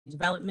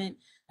development,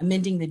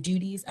 amending the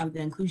duties of the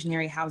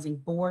Inclusionary Housing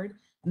Board,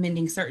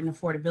 amending certain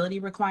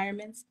affordability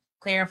requirements,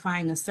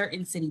 clarifying a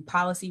certain city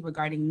policy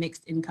regarding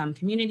mixed income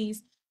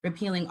communities,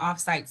 repealing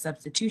off-site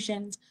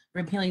substitutions,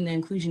 repealing the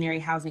Inclusionary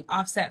Housing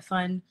Offset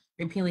Fund,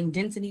 repealing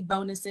density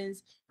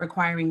bonuses,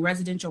 requiring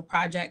residential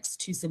projects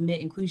to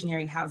submit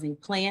inclusionary housing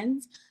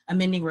plans,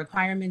 amending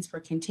requirements for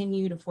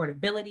continued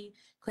affordability,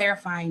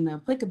 clarifying the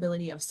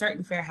applicability of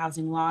certain fair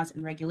housing laws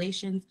and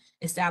regulations,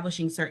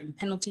 establishing certain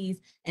penalties,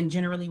 and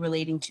generally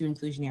relating to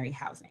inclusionary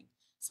housing.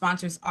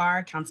 Sponsors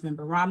are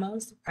Councilmember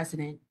Ramos,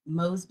 President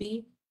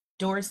Mosby,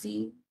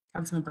 Dorsey,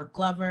 Councilmember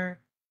Glover,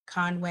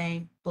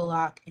 Conway,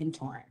 Bullock, and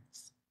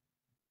Torrance.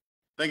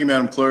 Thank you,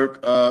 Madam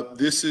Clerk.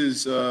 This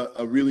is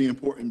a really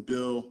important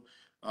bill.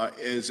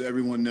 As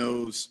everyone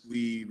knows,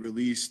 we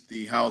released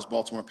the House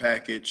Baltimore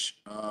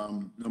package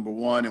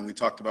 #1, and we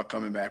talked about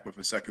coming back with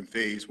a second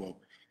phase. Well,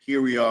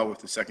 here we are with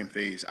the second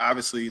phase.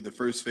 Obviously, the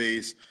first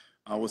phase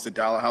was the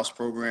Dollar House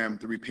program,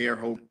 the repair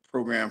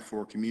program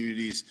for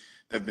communities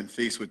that have been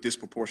faced with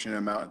disproportionate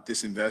amount of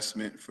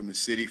disinvestment from the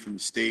city, from the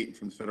state, and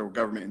from the federal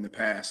government in the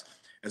past,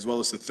 as well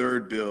as the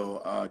third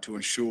bill to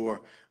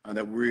ensure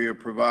that we're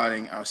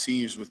providing our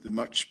seniors with the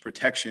much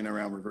protection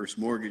around reverse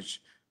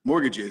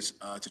mortgages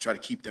to try to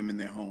keep them in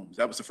their homes.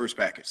 That was the first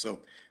package.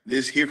 So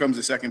here comes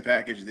the second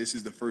package. This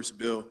is the first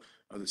bill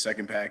of the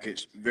second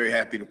package. Very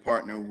happy to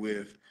partner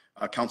with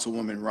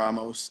Councilwoman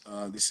Ramos.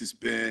 This has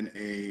been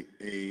a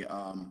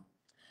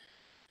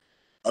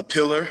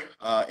pillar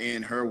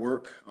in her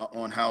work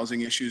on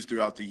housing issues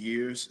throughout the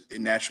years.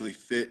 It naturally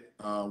fit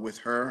with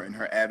her and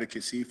her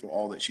advocacy for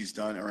all that she's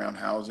done around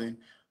housing.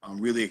 I'm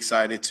really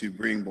excited to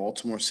bring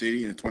Baltimore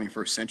City in the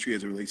 21st century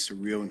as it relates to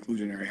real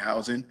inclusionary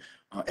housing,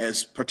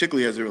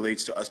 particularly as it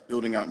relates to us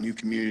building out new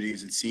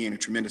communities and seeing a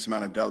tremendous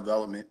amount of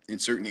development in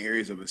certain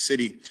areas of a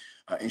city,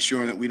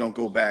 ensuring that we don't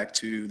go back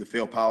to the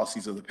failed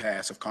policies of the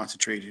past of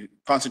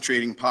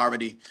concentrating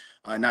poverty,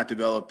 not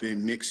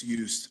developing mixed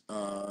use,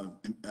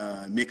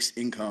 mixed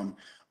income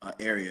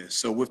areas.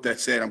 So with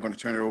that said, I'm going to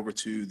turn it over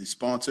to the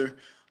sponsor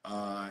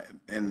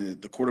and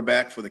the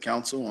quarterback for the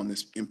council on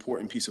this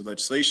important piece of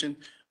legislation,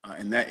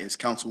 and that is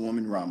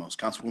Councilwoman Ramos.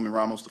 Councilwoman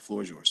Ramos, the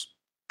floor is yours.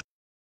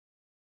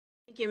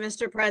 Thank you,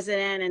 Mr.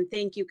 President, and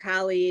thank you,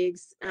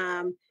 colleagues.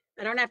 I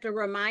don't have to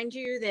remind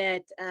you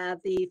that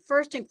the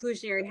first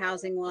inclusionary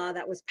housing law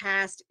that was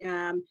passed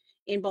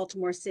in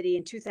Baltimore City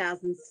in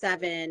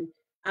 2007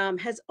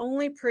 has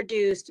only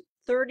produced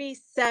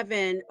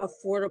 37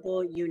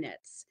 affordable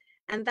units.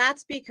 And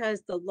that's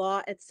because the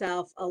law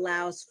itself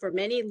allows for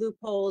many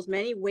loopholes,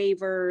 many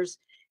waivers.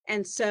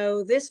 And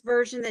so this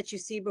version that you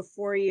see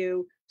before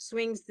you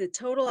swings the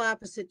total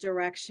opposite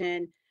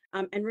direction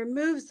and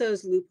removes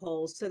those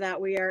loopholes so that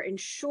we are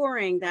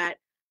ensuring that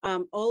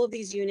all of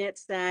these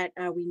units that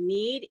we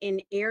need in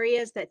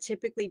areas that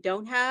typically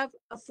don't have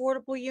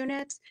affordable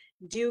units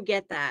do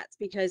get that,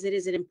 because it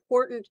is an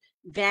important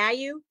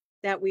value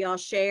that we all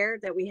share,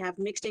 that we have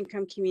mixed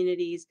income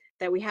communities,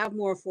 that we have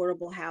more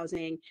affordable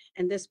housing,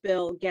 and this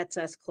bill gets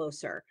us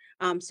closer.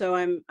 So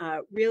I'm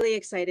really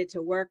excited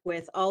to work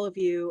with all of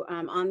you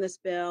on this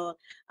bill.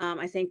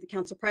 I thank the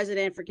Council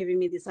President for giving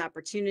me this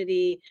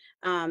opportunity.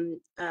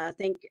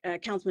 Thank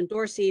Councilman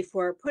Dorsey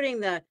for putting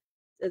the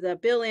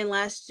bill in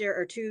last year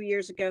or 3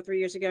 years ago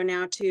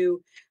now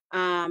to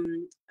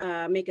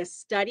make a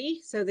study.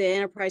 So the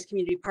Enterprise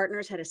Community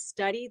Partners had a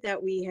study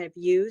that we have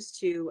used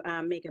to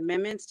make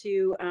amendments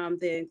to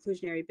the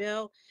inclusionary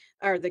bill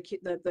or the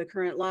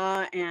current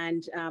law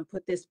and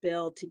put this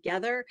bill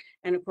together.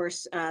 And of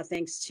course,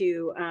 thanks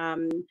to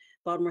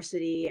Baltimore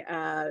City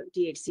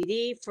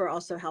DHCD for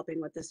also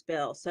helping with this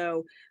bill.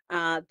 So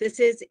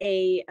this is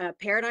a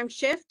paradigm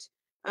shift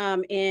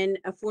in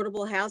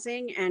affordable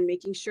housing and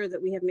making sure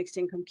that we have mixed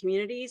income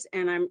communities.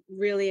 And I'm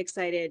really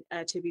excited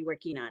to be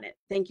working on it.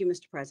 Thank you,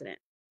 Mr. President.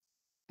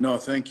 No,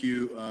 thank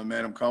you,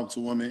 Madam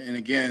Councilwoman. And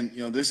again,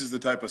 this is the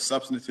type of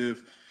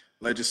substantive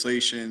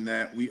legislation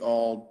that we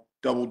all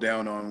doubled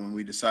down on when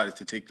we decided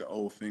to take the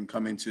oath and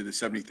come into the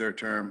 73rd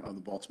term of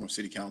the Baltimore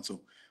City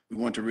Council. We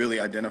want to really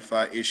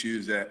identify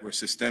issues that were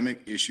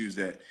systemic, issues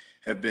that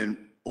have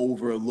been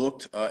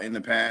overlooked in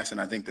the past.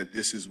 And I think that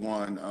this is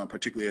one,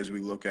 particularly as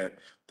we look at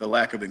the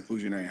lack of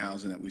inclusionary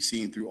housing that we've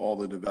seen through all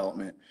the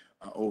development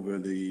over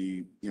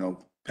the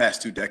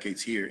past 2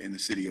 decades here in the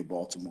city of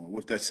Baltimore.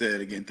 With that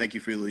said, again, thank you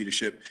for your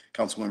leadership,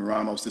 Councilwoman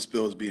Ramos. This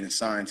bill is being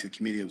assigned to the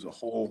committee as a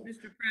whole.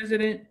 Mr.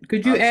 President,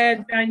 could you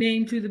add my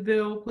name to the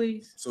bill,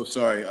 please? So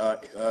sorry,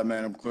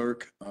 Madam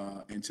Clerk,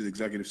 and to the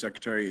Executive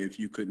Secretary, if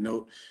you could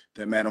note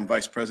that Madam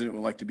Vice President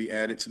would like to be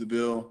added to the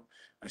bill.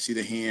 I see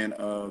the hand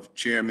of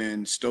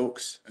Chairman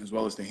Stokes, as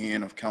well as the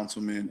hand of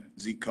Councilman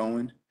Zeke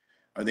Cohen.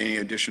 Are there any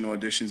additional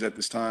additions at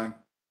this time?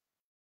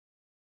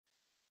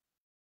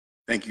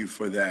 Thank you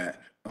for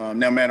that.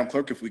 Now, Madam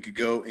Clerk, if we could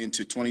go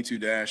into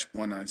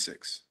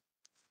 22-196.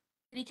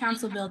 City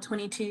Council Bill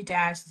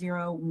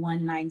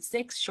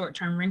 22-0196,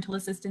 Short-Term Rental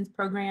Assistance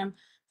Program,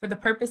 for the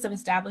purpose of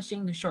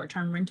establishing the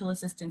Short-Term Rental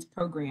Assistance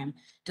Program,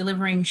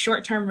 delivering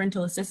short-term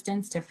rental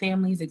assistance to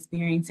families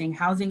experiencing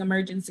housing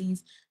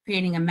emergencies,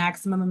 creating a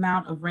maximum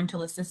amount of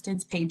rental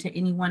assistance paid to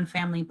any one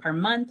family per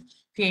month,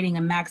 creating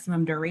a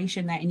maximum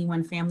duration that any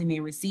one family may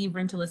receive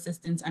rental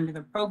assistance under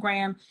the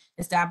program,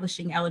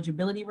 establishing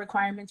eligibility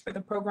requirements for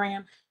the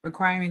program,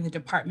 requiring the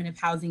Department of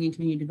Housing and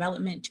Community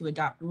Development to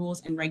adopt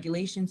rules and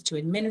regulations to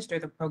administer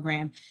the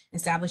program,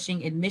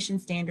 establishing admission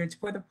standards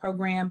for the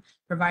program,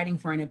 providing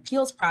for an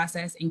appeals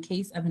process in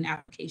case of an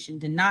application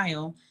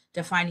denial,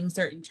 defining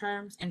certain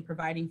terms, and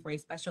providing for a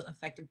special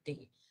effective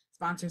date.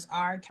 Sponsors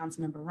are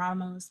Councilmember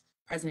Ramos,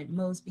 President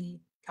Mosby,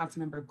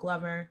 Councilmember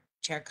Glover,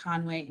 Chair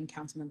Conway, and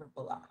Councilmember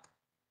Bullock.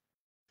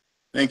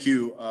 Thank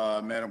you,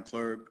 Madam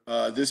Clerk.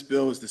 This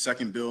bill is the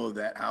second bill of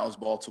that House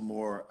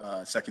Baltimore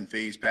second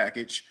phase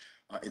package.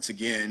 It's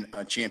again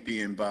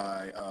championed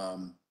by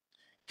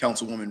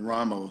Councilwoman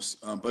Ramos,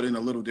 but in a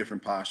little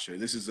different posture.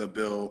 This is a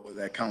bill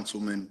that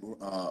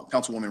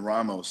Councilwoman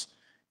Ramos,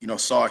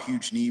 saw a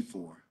huge need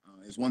for.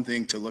 It's one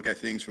thing to look at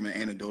things from an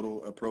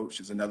anecdotal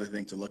approach. It's another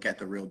thing to look at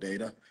the real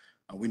data.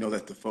 We know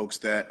that the folks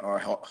that are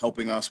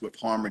helping us with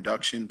harm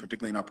reduction,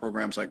 particularly in our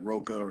programs like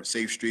ROCA or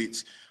Safe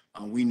Streets,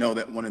 we know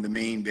that one of the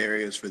main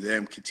barriers for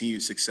them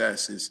continued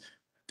success is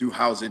through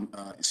housing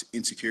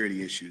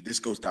insecurity issue. This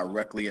goes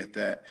directly at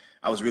that.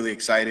 I was really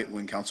excited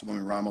when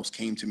Councilwoman Ramos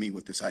came to me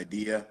with this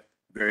idea.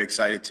 Very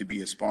excited to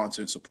be a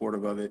sponsor and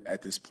supportive of it.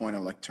 At this point,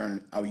 I'd like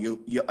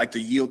to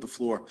yield the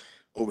floor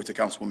over to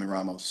Councilwoman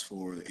Ramos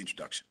for the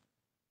introduction.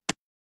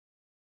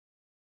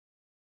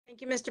 Thank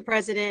you, Mr.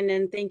 President,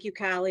 and thank you,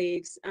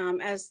 colleagues.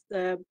 As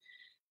the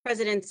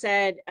President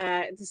said,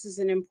 this is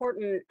an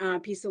important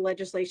piece of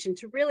legislation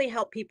to really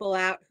help people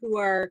out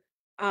who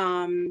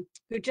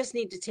just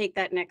need to take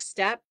that next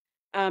step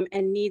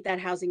and need that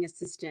housing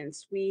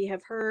assistance. We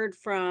have heard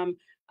from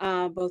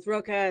both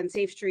ROCA and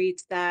Safe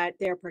Streets that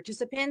they're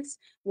participants.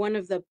 One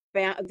of the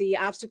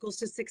obstacles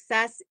to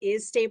success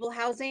is stable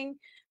housing.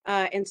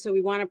 And so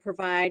we want to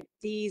provide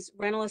these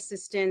rental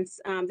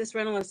assistance, this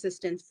rental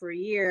assistance for a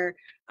year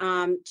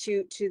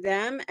to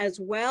them, as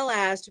well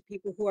as to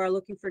people who are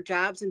looking for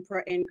jobs and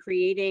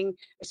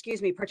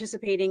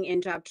participating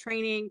in job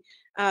training,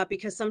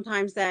 because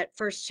sometimes that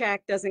first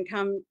check doesn't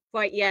come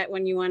quite yet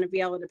when you want to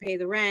be able to pay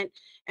the rent.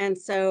 And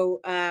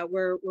so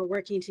we're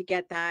working to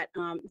get that.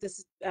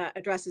 This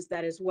addresses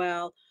that as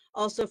well.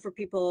 Also for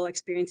people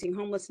experiencing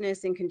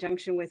homelessness in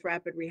conjunction with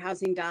rapid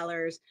rehousing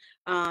dollars,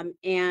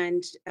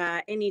 and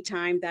any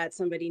time that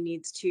somebody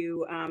needs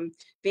to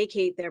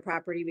vacate their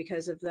property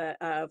because of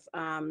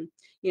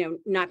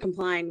not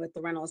complying with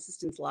the rental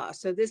assistance law.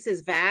 So this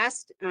is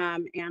vast,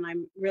 and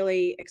I'm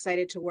really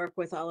excited to work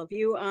with all of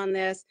you on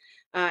this,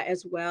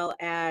 as well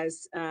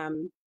as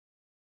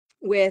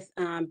with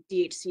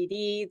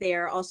DHCD. They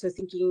are also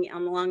thinking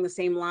along the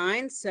same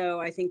lines. So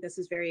I think this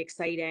is very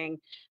exciting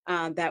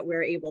that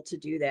we're able to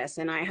do this.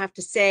 And I have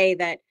to say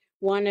that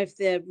one of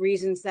the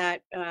reasons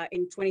that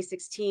in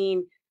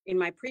 2016, in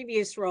my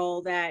previous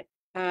role, that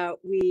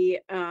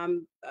we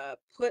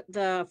put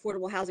the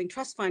Affordable Housing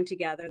Trust Fund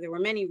together, there were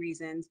many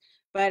reasons,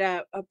 but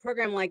a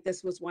program like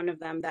this was one of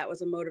them that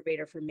was a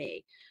motivator for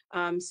me.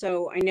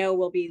 So I know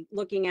we'll be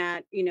looking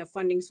at,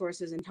 funding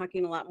sources and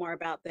talking a lot more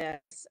about this,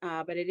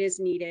 but it is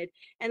needed.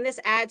 And this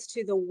adds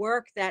to the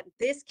work that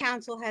this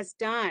council has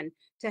done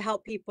to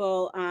help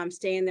people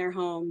stay in their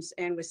homes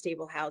and with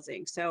stable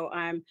housing. So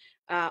I'm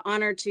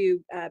honored to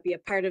be a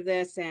part of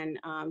this and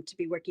to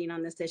be working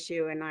on this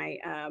issue. And I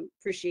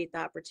appreciate the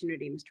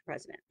opportunity, Mr.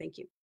 President. Thank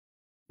you.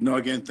 No,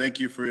 again, thank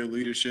you for your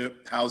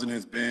leadership. Housing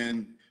has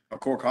been a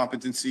core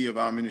competency of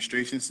our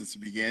administration since the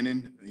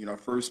beginning. Our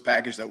first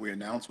package that we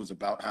announced was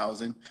about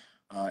housing,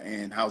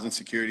 and housing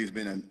security has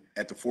been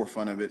at the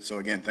forefront of it. So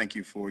again, thank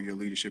you for your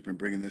leadership in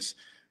bringing this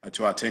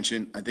to our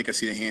attention. I think I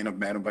see the hand of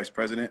Madam Vice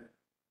President.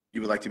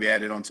 You would like to be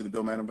added onto the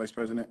bill, Madam Vice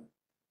President?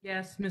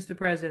 Yes, Mr.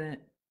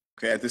 President.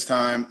 Okay, at this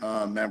time,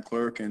 Madam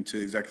Clerk and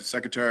to Executive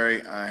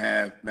Secretary, I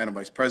have Madam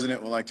Vice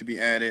President would like to be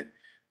added.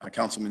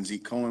 Councilman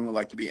Zeke Cohen would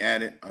like to be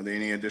added. Are there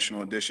any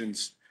additional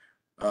additions?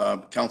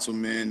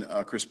 Councilman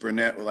Chris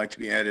Burnett would like to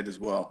be added as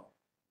well.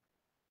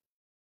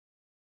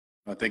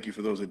 Thank you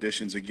for those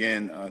additions.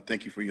 Again,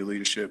 thank you for your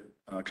leadership,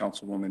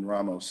 Councilwoman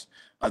Ramos.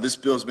 This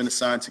bill has been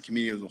assigned to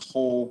committee as a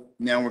whole.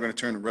 Now we're going to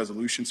turn to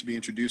resolutions to be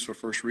introduced for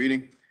first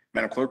reading.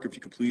 Madam Clerk, if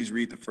you could please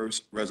read the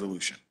first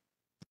resolution.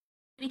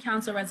 City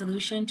Council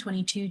Resolution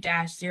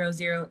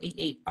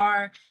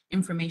 22-0088R,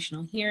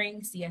 informational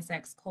hearing,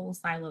 CSX coal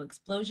silo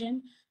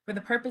explosion, for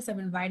the purpose of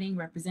inviting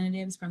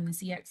representatives from the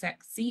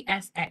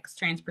CSX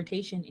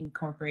Transportation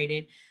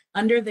Incorporated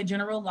under the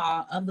general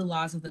law of the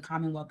laws of the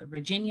Commonwealth of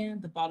Virginia,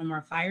 the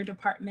Baltimore Fire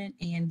Department,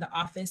 and the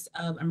Office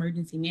of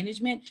Emergency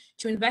Management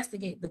to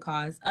investigate the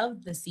cause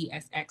of the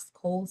CSX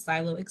coal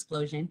silo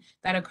explosion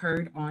that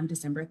occurred on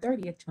December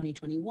 30th,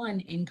 2021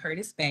 in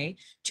Curtis Bay,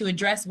 to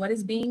address what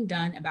is being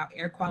done about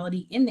air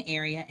quality in the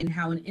area and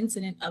how an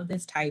incident of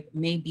this type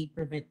may be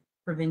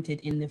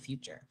prevented in the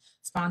future.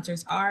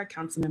 Sponsors are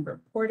Councilmember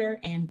Porter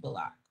and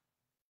Bullock.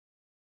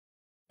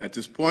 At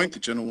this point, the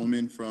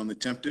gentlewoman from the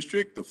 10th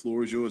District, the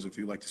floor is yours if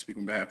you'd like to speak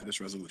on behalf of this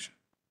resolution.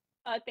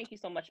 Thank you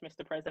so much,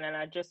 Mr. President.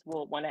 I just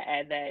will want to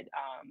add that,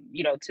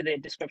 to the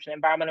description,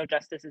 environmental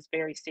justice is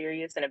very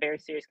serious and a very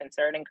serious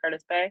concern in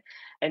Curtis Bay.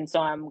 And so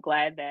I'm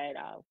glad that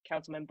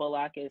Councilman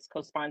Bullock is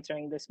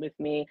co-sponsoring this with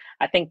me.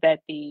 I think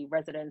that the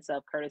residents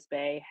of Curtis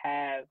Bay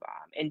have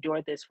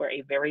endured this for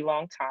a very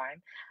long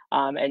time.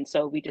 And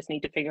so we just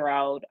need to figure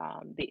out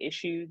the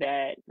issue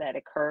that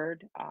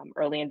occurred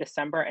early in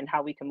December and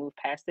how we can move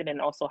past it, and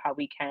also how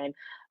we can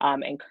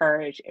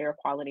encourage air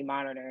quality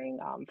monitoring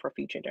for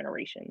future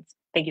generations.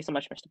 Thank you so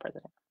much, Mr.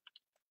 President.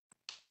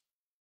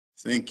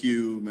 Thank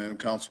you, Madam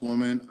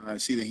Councilwoman. I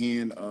see the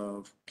hand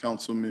of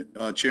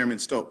Chairman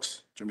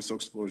Stokes. Chairman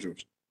Stokes, the floor is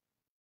yours.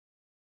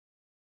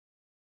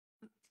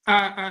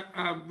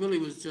 I really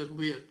was just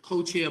be a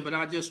co-chair, but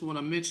I just want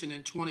to mention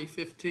in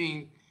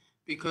 2015,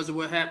 because of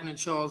what happened in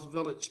Charles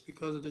Village,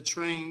 because of the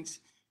trains,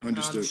 the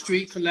Understood.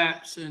 street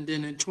collapse, and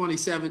then in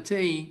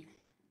 2017,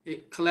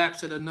 it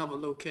collapsed at another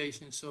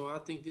location. So I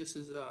think this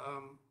is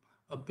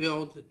a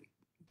bill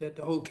that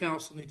the whole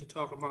council need to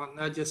talk about,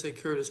 not just at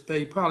Curtis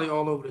Bay, probably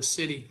all over the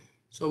city.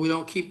 So we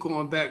don't keep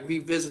going back,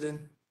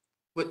 revisiting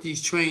what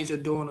these trains are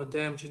doing or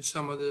damaging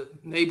some of the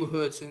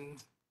neighborhoods, and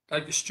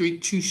like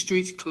two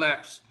streets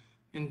collapsed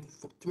in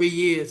 3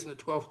 years in the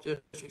 12th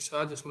district.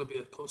 So I just want to be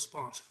a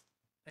co-sponsor.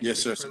 Yes,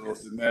 sir. So,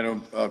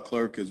 Madam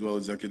Clerk, as well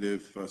as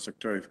Executive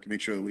Secretary, if you can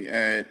make sure that we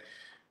add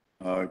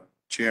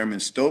Chairman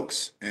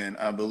Stokes, and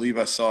I believe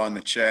I saw in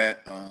the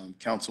chat,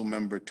 Council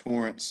Member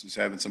Torrance is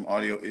having some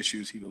audio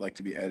issues. He would like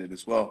to be added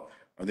as well.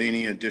 Are there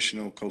any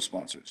additional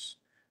co-sponsors?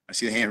 I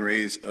see the hand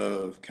raised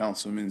of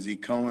Councilman Z.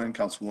 Cohen,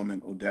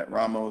 Councilwoman Odette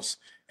Ramos,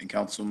 and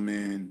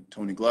Councilman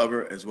Tony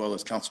Glover, as well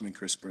as Councilman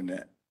Chris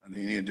Burnett. Are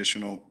there any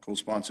additional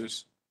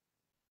co-sponsors?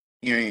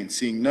 Hearing and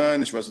seeing none,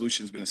 this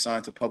resolution has been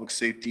assigned to Public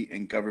Safety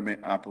and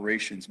Government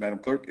Operations. Madam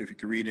Clerk, if you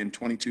could read in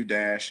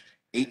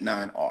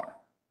 22-89R.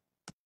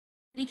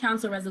 City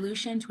Council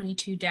Resolution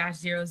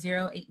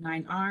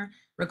 22-0089R,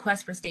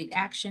 request for state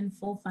action,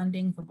 full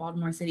funding for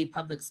Baltimore City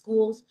Public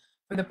Schools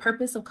for the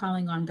purpose of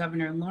calling on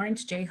Governor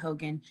Lawrence J.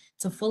 Hogan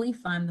to fully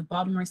fund the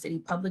Baltimore City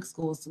Public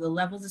Schools to the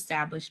levels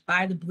established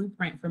by the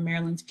Blueprint for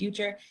Maryland's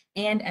Future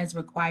and as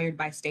required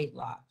by state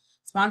law.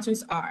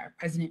 Sponsors are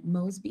President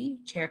Mosby,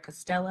 Chair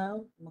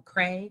Costello,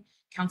 McCray,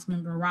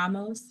 Councilmember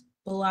Ramos,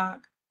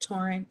 Bullock,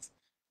 Torrance,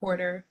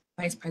 Porter,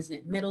 Vice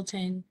President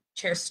Middleton,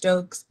 Chair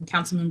Stokes, and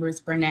Council Members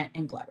Burnett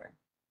and Glover.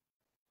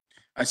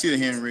 I see the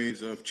hand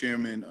raised of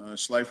Chairman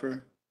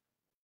Schleifer.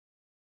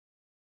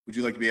 Would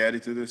you like to be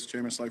added to this,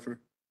 Chairman Schleifer?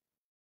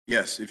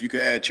 Yes, if you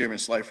could add Chairman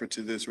Schleifer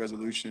to this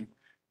resolution.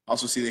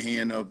 Also see the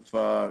hand of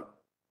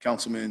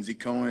Councilman Z.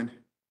 Cohen,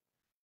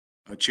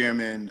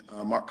 Chairman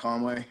Mark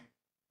Conway.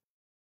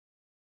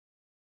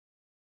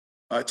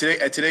 At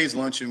today's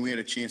luncheon, we had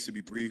a chance to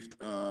be briefed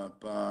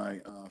by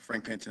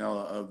Frank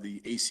Pantanella of the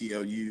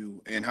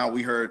ACLU, and how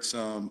we heard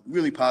some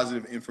really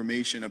positive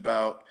information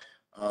about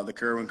the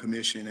Kerwin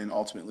Commission and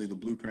ultimately the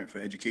Blueprint for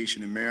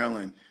Education in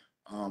Maryland.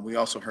 We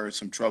also heard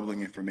some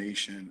troubling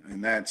information,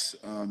 and that's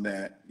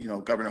that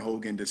Governor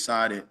Hogan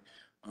decided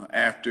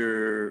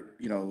after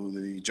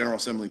the General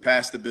Assembly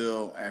passed the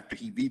bill, after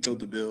he vetoed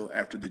the bill,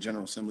 after the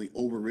General Assembly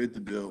overrid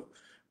the bill,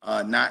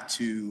 not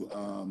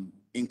to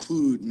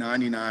include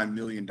 $99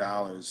 million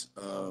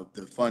of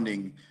the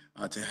funding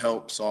to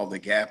help solve the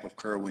gap of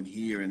Kerwin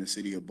here in the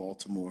city of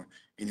Baltimore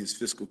in his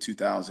fiscal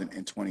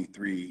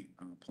 2023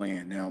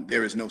 plan. Now,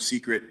 there is no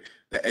secret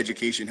that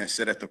education has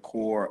sat at the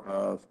core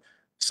of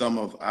some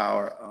of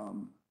our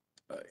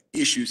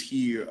issues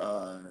here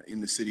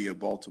in the city of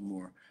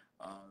Baltimore.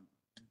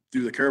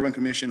 Through the Kerwin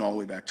Commission, all the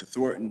way back to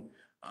Thornton,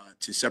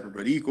 to Separate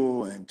but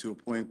Equal, and to a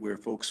point where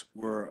folks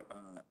were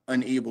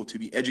unable to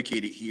be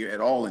educated here at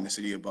all in the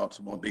city of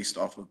Baltimore based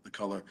off of the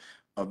color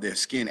of their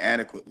skin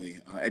adequately.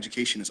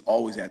 Education has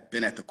always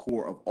been at the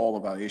core of all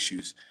of our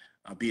issues,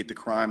 be it the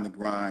crime, the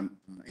grime,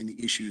 and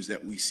the issues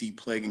that we see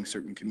plaguing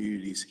certain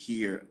communities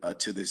here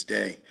to this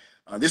day.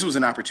 This was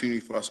an opportunity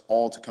for us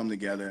all to come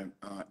together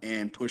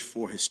and push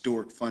for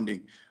historic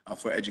funding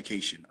for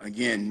education.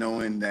 Again,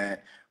 knowing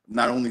that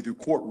not only through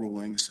court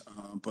rulings,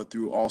 but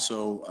through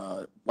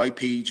also white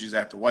pages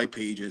after white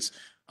pages,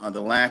 the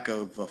lack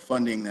of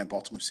funding that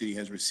Baltimore City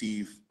has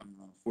received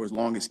for as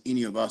long as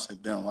any of us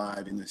have been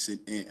alive in the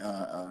city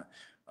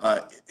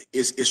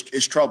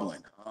is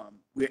troubling.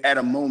 We're at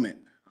a moment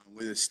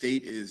where the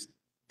state is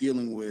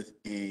dealing with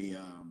a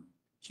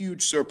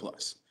huge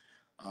surplus,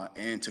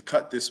 and to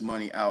cut this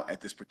money out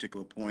at this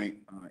particular point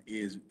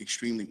is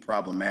extremely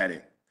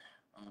problematic.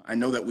 I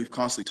know that we've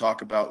constantly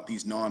talked about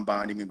these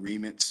non-binding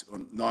agreements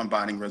or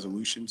non-binding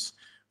resolutions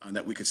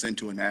that we could send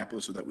to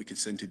Annapolis or that we could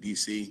send to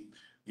DC.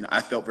 I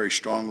felt very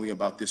strongly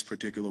about this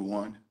particular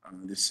one.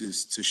 This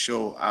is to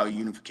show our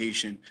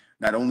unification,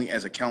 not only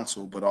as a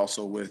council, but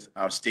also with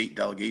our state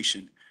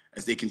delegation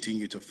as they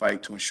continue to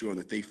fight to ensure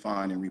that they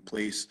find and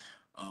replace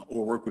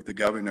or work with the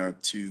governor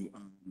to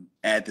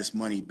add this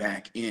money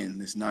back in,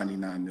 this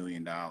 $99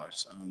 million.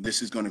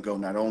 This is going to go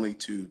not only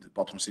to the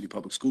Baltimore City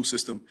public school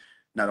system,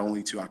 not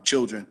only to our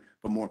children,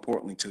 but more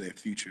importantly to their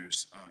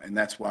futures. And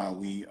that's why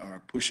we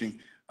are pushing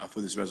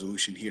for this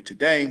resolution here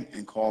today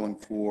and calling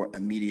for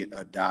immediate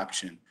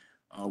adoption.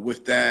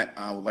 With that,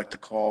 I would like to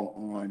call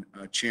on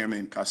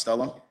Chairman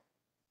Costello.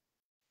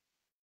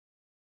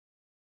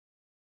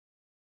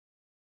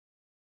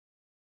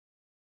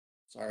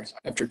 Sorry,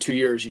 after 2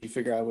 years, you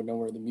figure I would know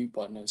where the mute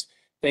button is.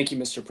 Thank you,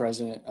 Mr.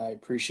 President. I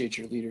appreciate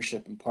your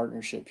leadership and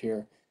partnership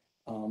here.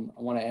 I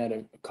want to add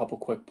a couple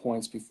quick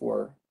points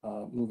before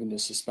moving to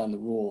suspend the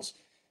rules.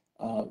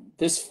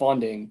 This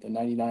funding, the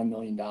 $99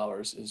 million,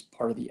 is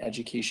part of the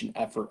Education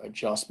Effort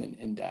Adjustment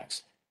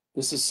Index.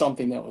 This is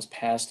something that was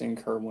passed in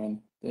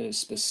Kerwin that is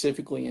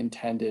specifically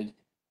intended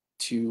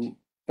to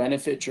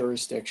benefit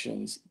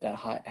jurisdictions that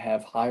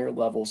have higher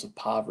levels of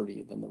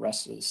poverty than the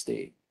rest of the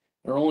state.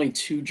 There are only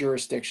 2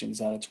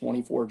 jurisdictions out of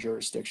 24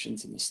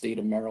 jurisdictions in the state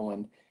of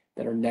Maryland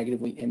that are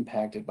negatively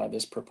impacted by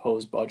this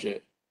proposed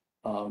budget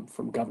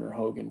from Governor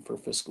Hogan for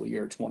fiscal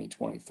year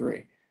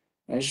 2023.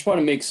 And I just want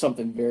to make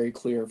something very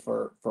clear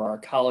for our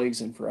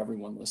colleagues and for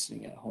everyone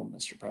listening at home,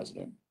 Mr.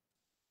 President.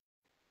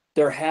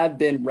 There have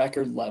been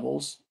record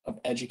levels of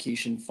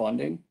education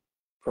funding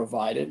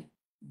provided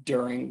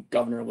during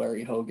Governor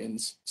Larry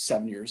Hogan's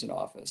 7 years in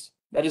office.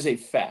 That is a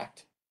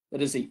fact.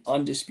 That is an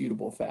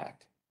undisputable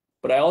fact.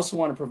 But I also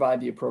want to provide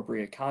the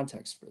appropriate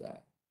context for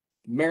that.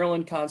 The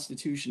Maryland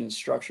Constitution is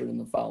structured in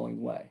the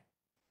following way.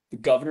 The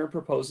governor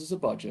proposes a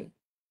budget,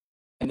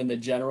 and then the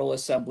General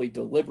Assembly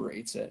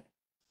deliberates it,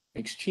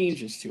 makes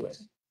changes to it,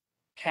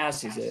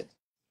 passes it,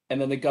 and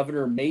then the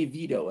governor may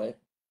veto it,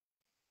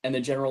 and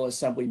the General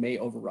Assembly may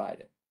override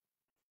it.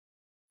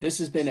 This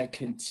has been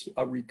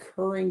a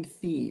recurring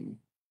theme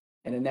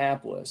in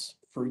Annapolis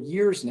for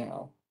years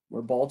now,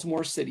 where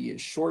Baltimore City is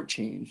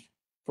shortchanged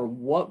for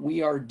what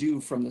we are due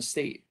from the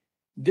state.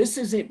 This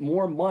isn't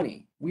more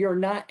money. We are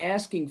not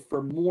asking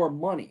for more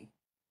money.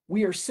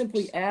 We are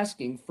simply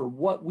asking for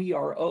what we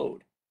are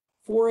owed.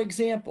 For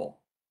example,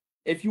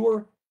 if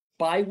your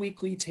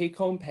biweekly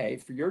take-home pay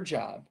for your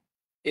job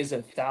is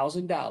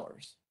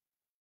 $1,000,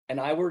 and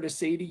I were to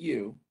say to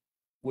you,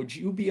 would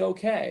you be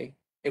okay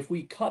if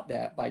we cut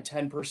that by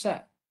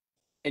 10%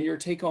 and your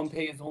take-home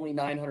pay is only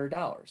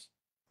 $900?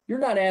 You're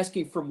not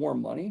asking for more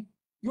money.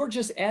 You're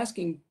just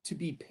asking to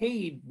be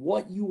paid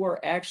what you are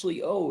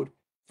actually owed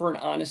for an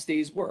honest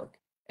day's work.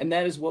 And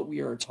that is what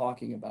we are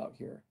talking about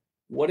here.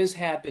 What has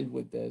happened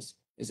with this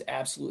is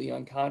absolutely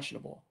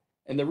unconscionable.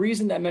 And the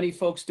reason that many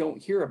folks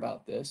don't hear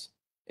about this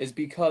is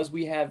because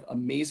we have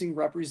amazing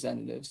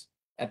representatives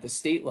at the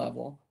state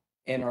level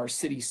and our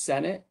city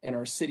senate and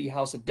our city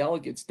House of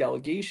Delegates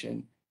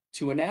delegation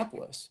to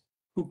Annapolis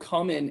who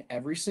come in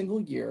every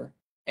single year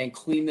and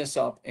clean this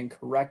up and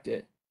correct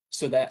it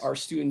so that our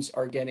students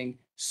are getting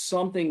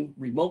something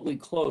remotely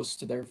close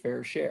to their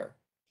fair share.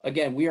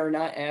 Again, we are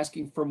not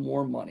asking for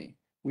more money.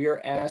 We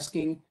are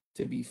asking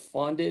to be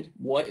funded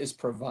what is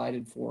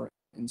provided for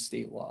in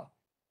state law.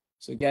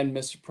 So again,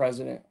 Mr.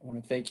 President, I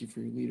want to thank you for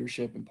your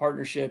leadership and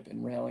partnership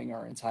and rallying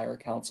our entire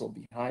council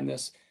behind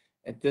this.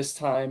 At this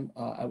time,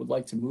 I would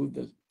like to move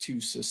to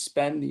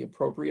suspend the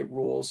appropriate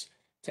rules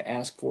to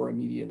ask for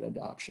immediate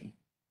adoption.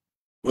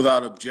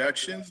 Without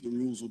objections, the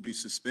rules will be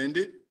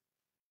suspended.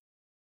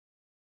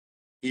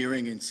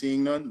 Hearing and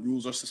seeing none,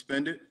 rules are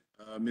suspended.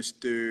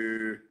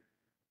 Mr.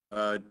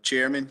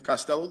 Chairman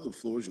Costello, the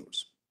floor is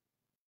yours.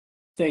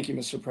 Thank you,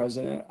 Mr.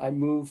 President. I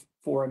move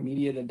for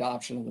immediate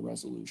adoption of the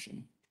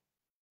resolution.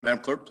 Madam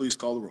Clerk, please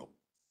call the roll.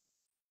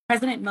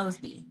 President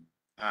Mosby.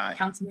 Aye.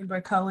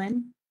 Councilmember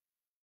Cohen.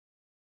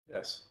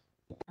 Yes.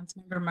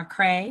 Councilmember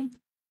McCray.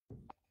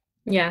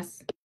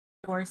 Yes.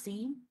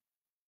 Dorsey.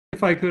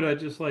 If I could, I'd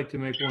just like to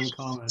make one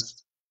comment.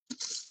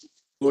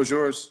 Floor is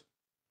yours.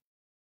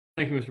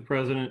 Thank you, Mr.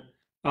 President.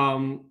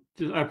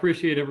 I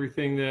appreciate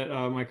everything that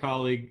my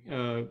colleague,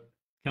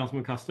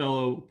 Councilman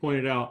Costello,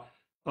 pointed out.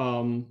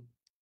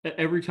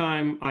 Every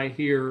time I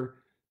hear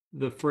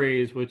the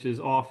phrase, which is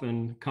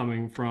often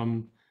coming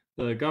from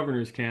the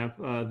governor's camp,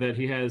 that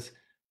he has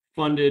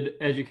funded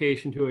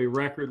education to a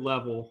record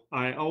level,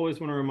 I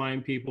always want to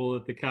remind people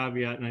that the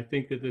caveat, and I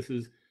think that this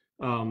is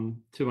to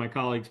my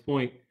colleague's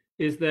point,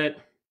 is that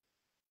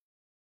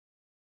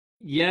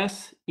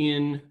yes,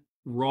 in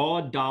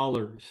raw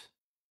dollars,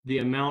 the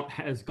amount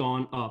has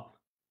gone up,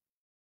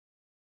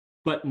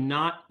 but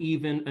not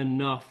even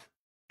enough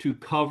to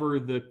cover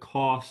the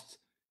cost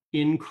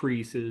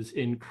increases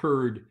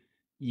incurred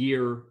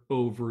year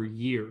over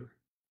year.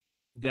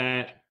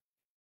 That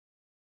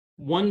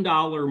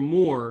 $1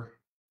 more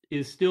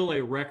is still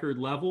a record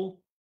level,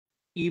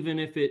 even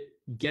if it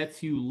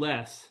gets you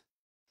less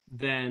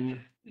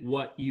than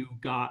what you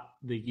got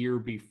the year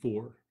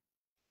before.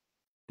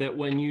 That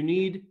when you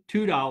need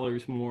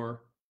 $2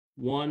 more,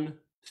 one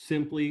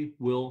simply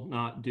will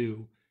not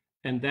do.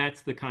 And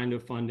that's the kind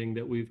of funding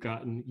that we've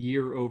gotten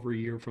year over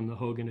year from the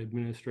Hogan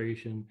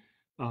administration.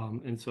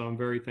 And so I'm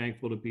very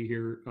thankful to be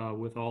here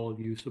with all of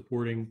you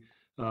supporting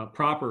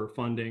proper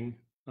funding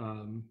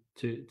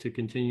to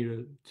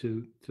continue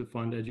to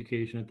fund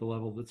education at the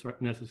level that's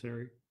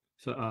necessary.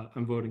 So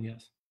I'm voting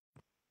yes.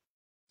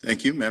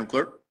 Thank you, Madam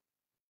Clerk.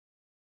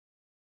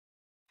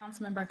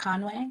 Councilmember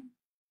Conway.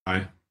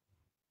 Aye.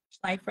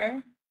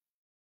 Schleifer.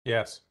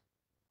 Yes.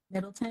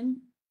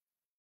 Middleton,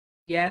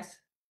 Yes.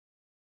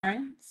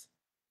 Lawrence,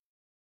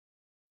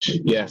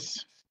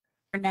 Yes.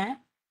 Burnett,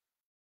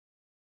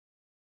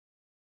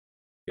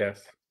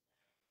 Yes.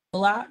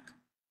 Bullock,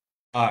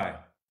 Aye.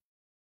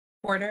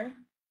 Porter,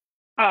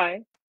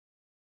 Aye.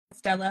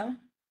 Costello,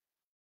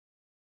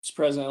 Mr.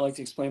 President, I'd like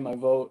to explain my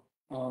vote.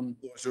 Floor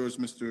is yours,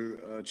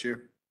 Mr.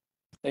 Chair.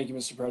 Thank you,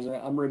 Mr.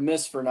 President. I'm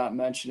remiss for not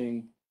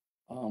mentioning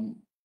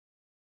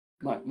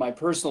my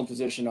personal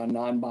position on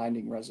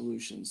non-binding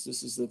resolutions.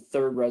 This is the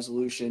third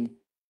resolution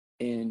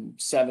in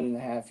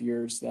 7.5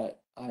 years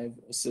that I've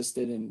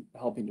assisted in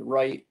helping to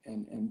write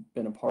and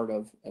been a part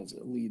of as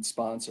a lead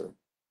sponsor.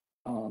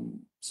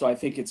 So I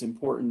think it's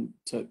important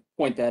to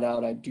point that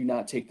out. I do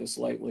not take this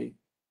lightly.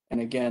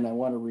 And again, I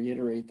want to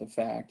reiterate the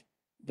fact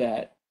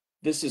that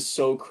this is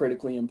so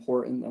critically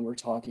important, and we're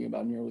talking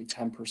about nearly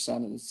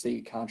 10% of the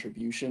state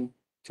contribution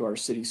to our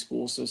city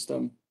school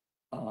system.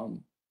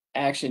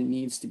 Action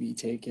needs to be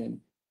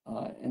taken.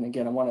 And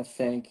again, I want to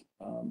thank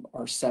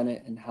our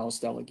Senate and House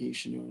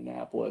delegation to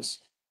Annapolis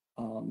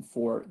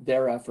for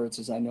their efforts,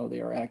 as I know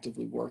they are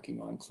actively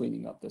working on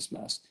cleaning up this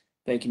mess.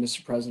 Thank you,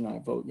 Mr. President. I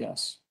vote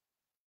yes.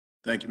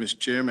 Thank you, Mr.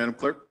 Chair. Madam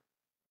Clerk?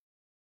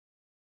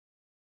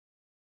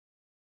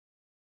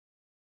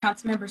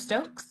 Councilmember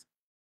Stokes,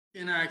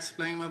 Can I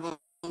explain my vote?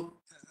 Floor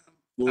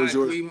I is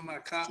yours. agree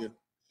with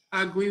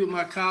I agree with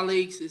my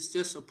colleagues. It's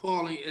just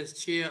appalling as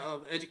chair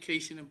of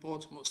education in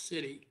Baltimore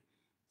City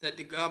that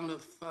the governor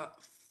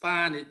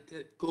find it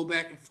that go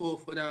back and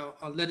forth with our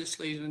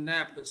legislators in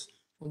Annapolis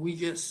when we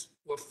just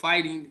were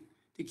fighting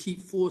to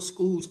keep 4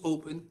 schools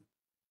open,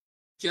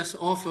 just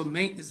off of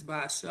maintenance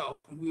by itself.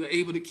 And we were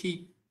able to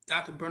keep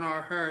Dr.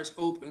 Bernard Harris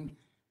open.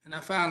 And I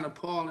found it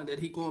appalling that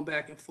he going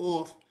back and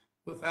forth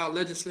with our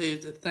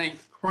legislators that think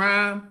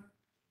crime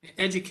and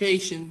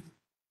education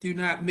do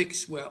not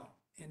mix well.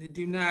 And they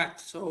do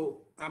not.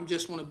 So I'm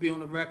just want to be on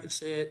the record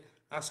said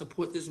I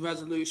support this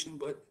resolution,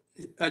 but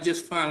I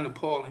just find it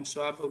appalling.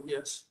 So I vote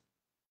yes.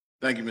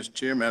 Thank you, Mr.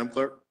 Chair. Madam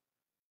Clerk?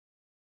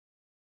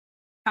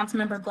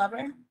 Councilmember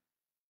Glover,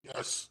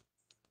 Yes.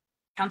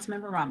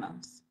 Councilmember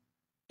Ramos.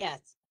 Yes.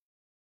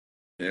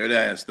 There it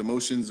is. The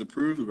motion is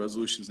approved. The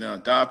resolution is now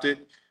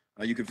adopted.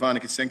 You can find the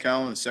consent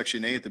calendar in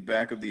Section A at the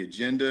back of the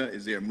agenda.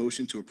 Is there a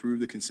motion to approve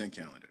the consent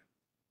calendar?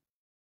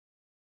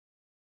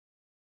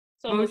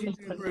 So Motion Mr.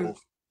 to President.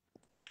 approve.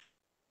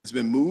 It's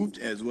been moved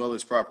as well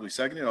as properly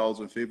seconded. All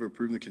those in favor of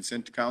approving the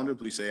consent calendar,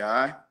 please say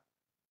aye.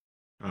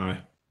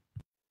 Aye.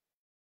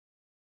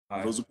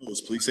 Those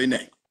opposed, please say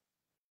nay.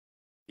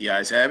 The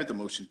ayes have it. The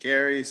motion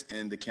carries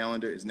and the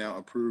calendar is now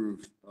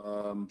approved.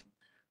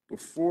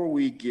 Before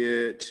we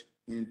get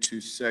into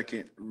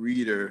second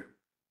reader,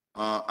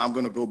 I'm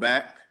going to go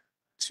back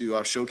to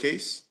our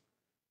showcase.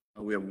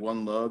 We have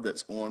One Love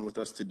that's on with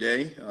us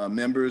today.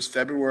 Members,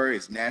 February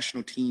is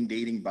National Teen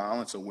Dating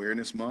Violence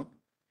Awareness Month.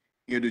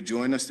 Here to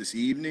join us this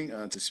evening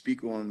to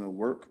speak on the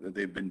work that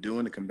they've been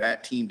doing to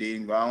combat teen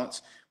dating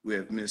violence, we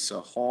have Ms.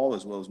 Hall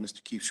as well as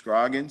Mr. Keith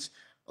Scroggins,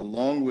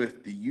 along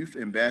with the Youth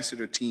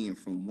Ambassador team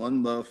from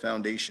One Love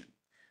Foundation.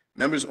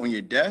 Members, on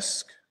your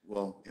desk,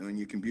 well, on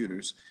your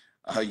computers,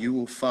 you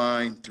will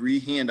find 3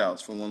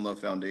 handouts from One Love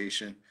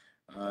Foundation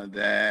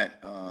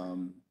that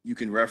you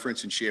can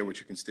reference and share with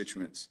your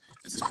constituents.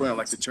 At this point, I'd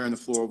like to turn the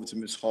floor over to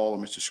Ms. Hall or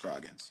Mr.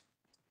 Scroggins.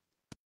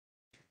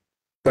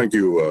 Thank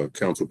you,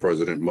 Council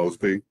President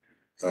Mosby.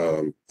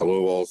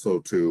 Hello also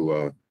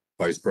to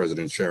Vice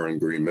President Sharon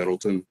Green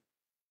Middleton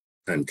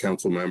and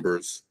council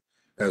members,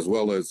 as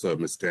well as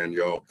Ms.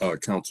 Danielle,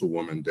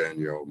 Councilwoman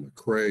Danielle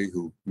McCray,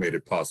 who made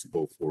it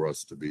possible for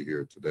us to be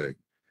here today.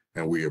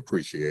 And we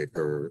appreciate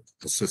her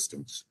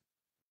assistance.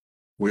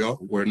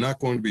 We're not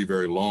going to be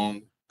very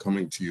long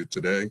coming to you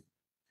today.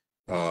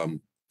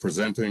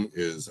 Presenting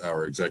is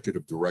our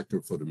Executive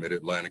Director for the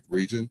Mid-Atlantic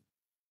region,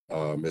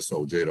 Ms.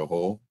 Ojeda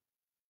Hall.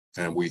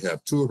 And we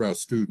have 2 of our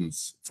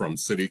students from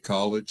City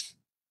College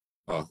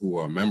who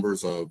are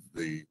members of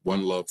the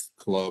One Love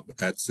Club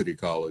at City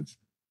College,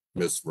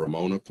 Ms.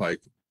 Ramona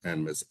Pike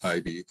and Ms.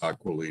 Ivy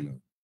Aquilina.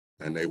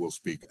 And they will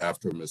speak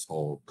after Ms.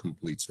 Hall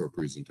completes her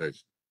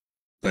presentation.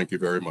 Thank you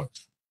very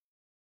much.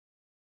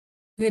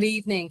 Good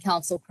evening,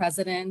 Council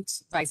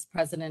President, Vice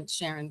President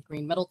Sharon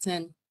Green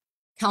Middleton,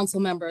 council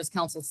members,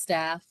 council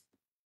staff.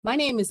 My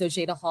name is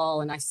Ojeda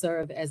Hall, and I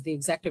serve as the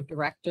Executive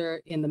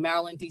Director in the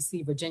Maryland,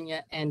 DC,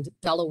 Virginia, and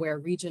Delaware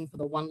region for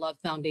the One Love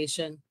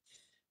Foundation.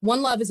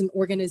 One Love is an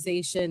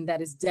organization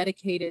that is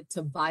dedicated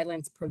to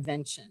violence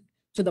prevention,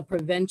 to the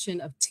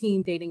prevention of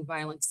teen dating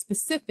violence,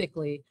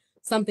 specifically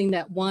something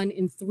that 1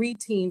 in 3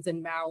 teens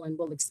in Maryland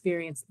will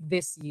experience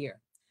this year.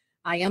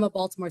 I am a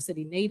Baltimore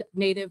City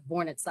native,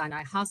 born at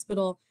Sinai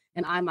Hospital,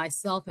 and I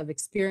myself have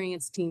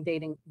experienced teen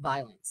dating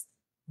violence.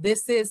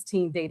 This is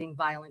Teen Dating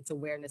Violence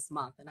Awareness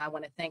Month, and I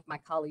want to thank my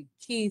colleague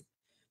Keith,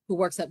 who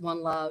works at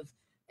One Love,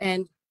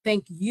 and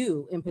thank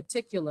you in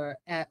particular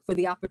for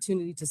the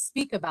opportunity to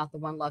speak about the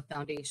One Love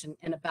Foundation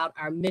and about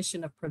our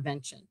mission of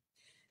prevention.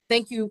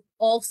 Thank you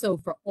also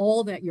for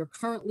all that you're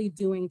currently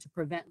doing to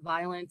prevent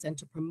violence and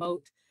to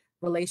promote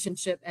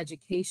relationship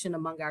education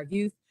among our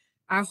youth.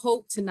 Our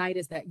hope tonight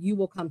is that you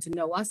will come to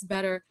know us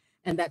better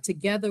and that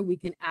together we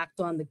can act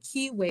on the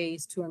key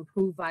ways to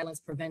improve violence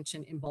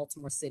prevention in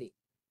Baltimore City.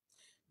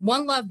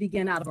 One Love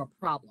began out of a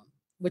problem,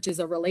 which is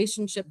a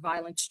relationship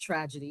violence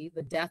tragedy,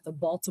 the death of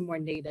Baltimore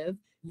native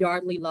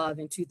Yardley Love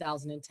in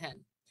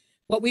 2010.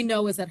 What we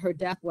know is that her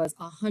death was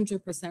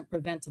 100%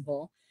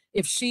 preventable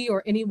if she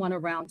or anyone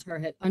around her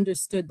had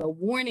understood the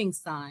warning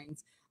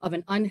signs of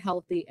an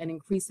unhealthy and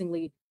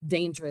increasingly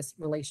dangerous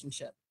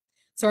relationship.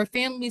 So our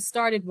family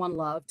started One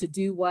Love to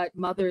do what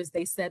mothers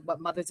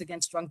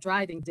against drunk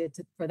driving did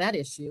for that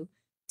issue: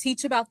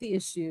 teach about the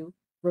issue,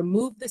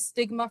 remove the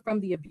stigma from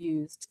the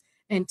abused,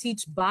 and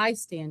teach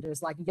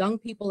bystanders like young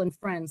people and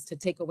friends to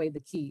take away the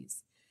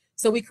keys.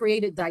 So we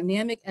created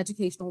dynamic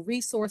educational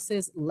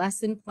resources,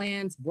 lesson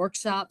plans,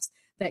 workshops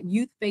that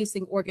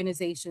youth-facing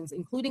organizations,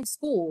 including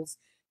schools,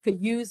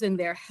 could use in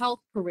their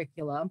health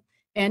curricula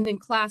and in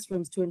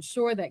classrooms to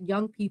ensure that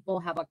young people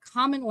have a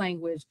common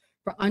language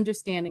for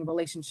understanding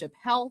relationship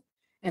health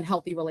and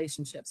healthy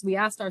relationships. We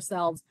asked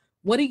ourselves,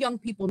 what do young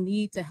people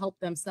need to help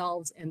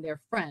themselves and their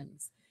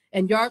friends?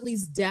 And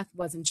Yardley's death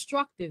was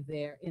instructive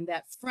there in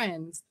that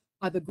friends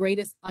are the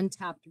greatest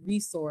untapped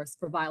resource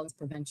for violence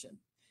prevention.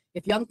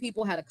 If young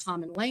people had a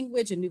common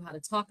language and knew how to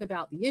talk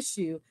about the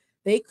issue,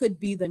 they could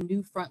be the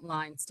new front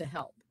lines to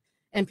help.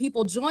 And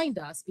people joined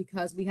us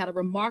because we had a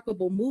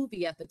remarkable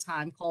movie at the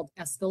time called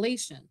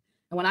Escalation.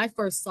 And when I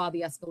first saw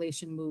the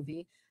Escalation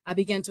movie, I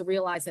began to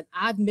realize that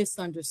I've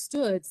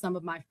misunderstood some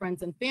of my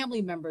friends and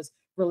family members'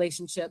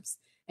 relationships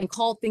and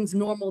called things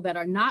normal that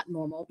are not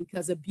normal,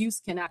 because abuse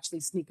can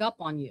actually sneak up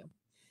on you.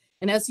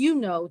 And as you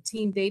know,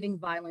 teen dating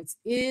violence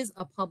is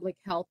a public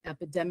health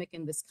epidemic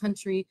in this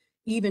country,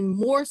 even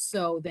more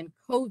so than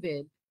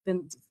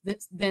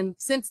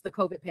since the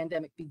COVID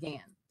pandemic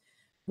began.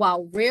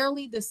 While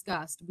rarely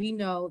discussed, we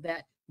know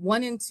that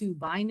 1 in 2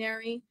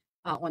 binary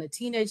on a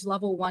teenage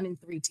level, 1 in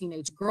 3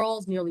 teenage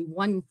girls, nearly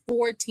 1 in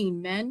 4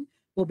 teen men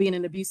will be in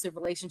an abusive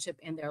relationship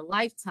in their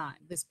lifetime.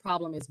 This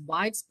problem is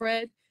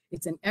widespread.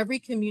 It's in every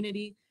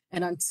community.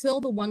 And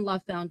until the One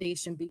Love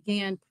Foundation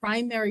began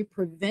primary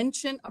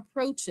prevention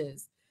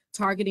approaches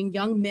targeting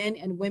young men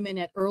and women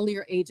at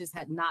earlier ages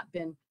had not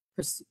been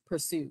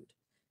pursued.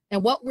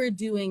 And what we're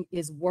doing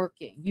is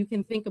working. You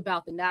can think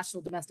about the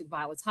National Domestic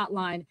Violence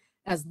Hotline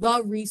as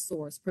the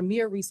resource,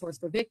 premier resource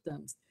for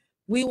victims.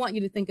 We want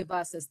you to think of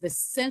us as the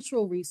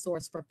central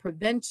resource for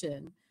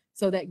prevention,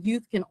 so that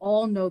youth can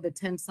all know the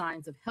 10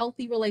 signs of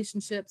healthy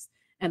relationships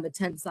and the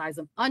 10 signs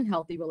of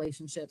unhealthy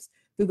relationships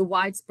through the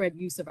widespread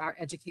use of our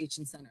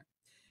education center.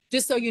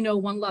 Just so you know,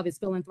 One Love is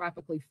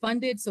philanthropically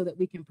funded so that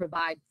we can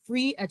provide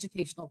free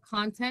educational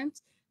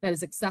content that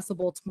is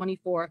accessible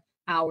 24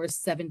 hours,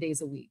 7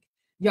 days a week.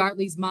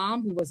 Yardley's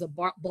mom, who was a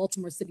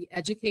Baltimore City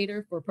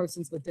educator for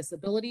persons with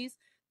disabilities,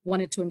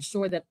 wanted to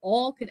ensure that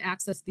all could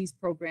access these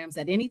programs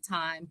at any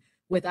time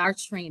with our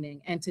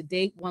training. And to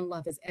date, One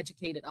Love has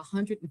educated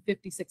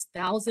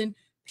 156,000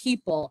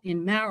 people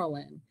in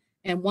Maryland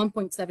and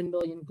 1.7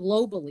 million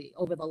globally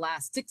over the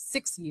last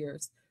six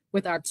years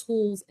with our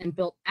tools, and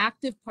built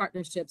active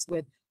partnerships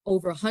with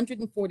over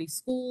 140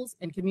 schools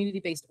and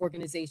community-based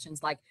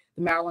organizations like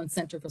the Maryland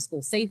Center for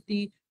School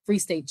Safety, Free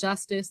State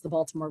Justice, the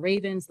Baltimore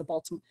Ravens,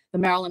 the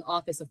Maryland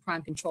Office of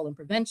Crime Control and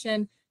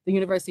Prevention, the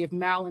University of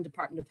Maryland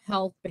Department of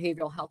Health,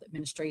 Behavioral Health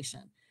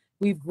Administration.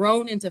 We've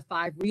grown into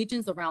 5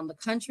 regions around the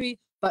country,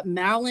 but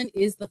Maryland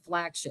is the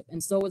flagship,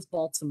 and so is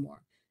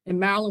Baltimore. In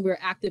Maryland, we're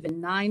active in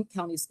 9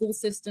 county school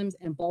systems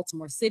and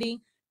Baltimore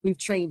City. We've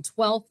trained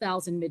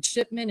 12,000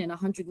 midshipmen and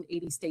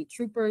 180 state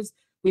troopers.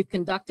 We've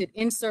conducted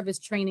in-service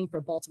training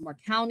for Baltimore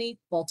County,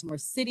 Baltimore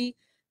City,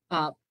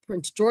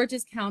 Prince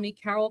George's County,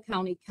 Carroll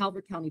County,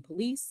 Calvert County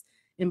Police.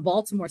 In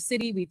Baltimore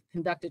City, we've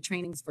conducted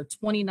trainings for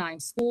 29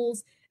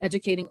 schools,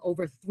 educating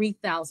over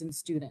 3,000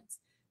 students.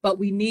 But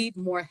we need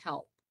more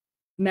help.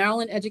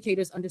 Maryland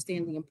educators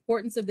understand the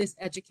importance of this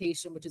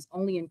education, which has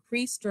only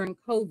increased during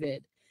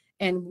COVID.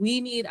 And we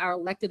need our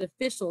elected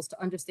officials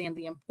to understand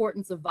the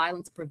importance of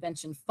violence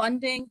prevention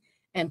funding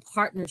and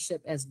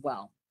partnership as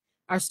well.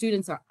 Our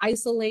students are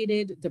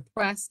isolated,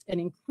 depressed, and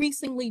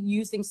increasingly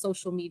using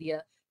social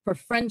media for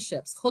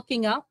friendships,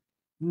 hooking up,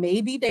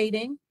 maybe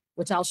dating,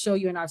 which I'll show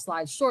you in our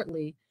slides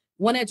shortly.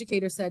 One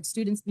educator said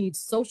students need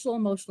social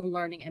emotional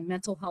learning and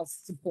mental health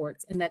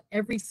supports, and that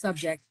every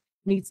subject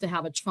needs to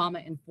have a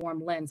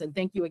trauma-informed lens. And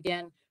thank you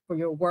again for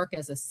your work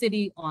as a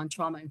city on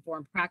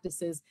trauma-informed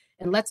practices.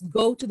 And let's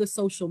go to the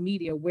social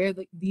media where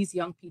these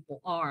young people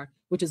are,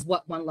 which is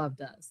what One Love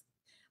does.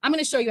 I'm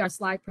going to show you our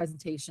slide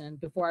presentation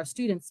before our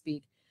students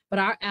speak, but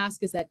our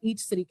ask is that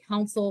each city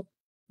council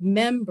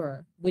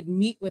member would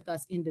meet with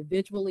us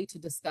individually to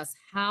discuss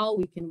how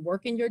we can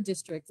work in your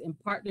districts in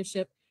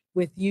partnership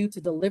with you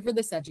to deliver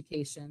this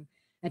education.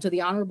 And to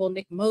the Honorable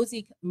Nick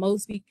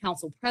Mosby,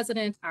 Council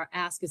President, our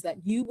ask is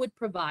that you would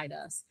provide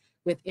us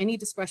with any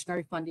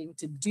discretionary funding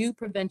to do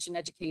prevention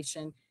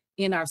education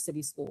in our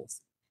city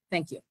schools.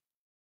 Thank you.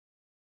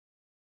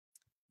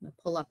 I'm gonna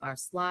pull up our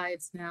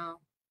slides now.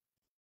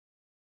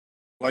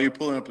 While you're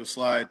pulling up the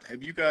slide,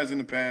 have you guys in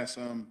the past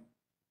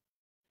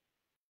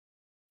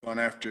gone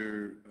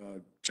after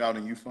child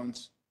and youth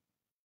funds,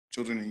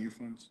 children and youth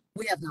funds?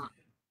 We have not.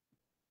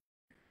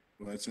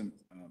 Well, that's a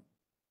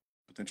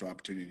potential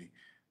opportunity.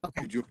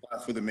 Okay. Did you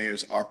apply for the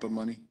mayor's ARPA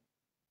money?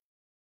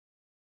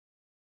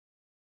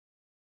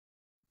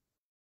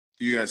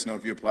 Do you guys know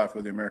if you applied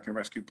for the American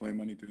Rescue Plan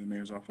money through the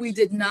mayor's office? We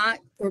did not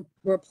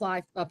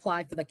apply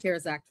for the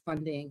CARES Act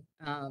funding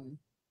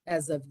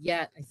as of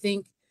yet. I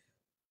think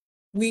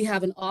we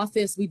have an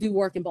office. We do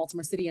work in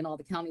Baltimore City and all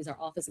the counties. Our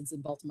office is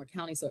in Baltimore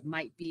County, so it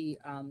might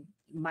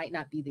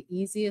not be the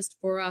easiest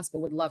for us, but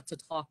would love to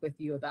talk with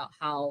you about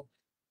how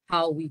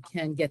we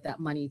can get that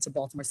money to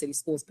Baltimore City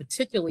schools,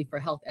 particularly for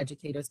health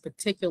educators,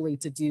 particularly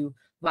to do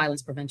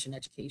violence prevention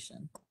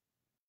education.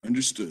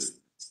 Understood.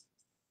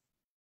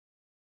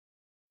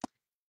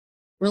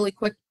 Really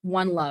quick,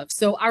 One Love.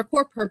 So our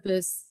core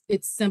purpose,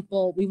 it's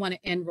simple. We want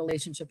to end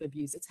relationship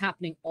abuse. It's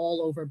happening all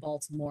over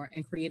Baltimore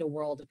and create a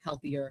world of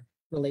healthier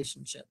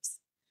relationships.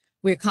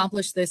 We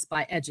accomplish this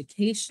by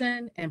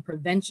education and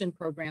prevention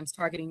programs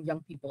targeting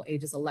young people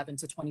ages 11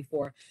 to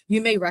 24.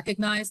 You may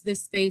recognize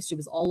this face. She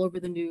was all over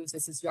the news.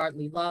 This is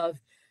Yardley Love.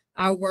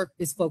 Our work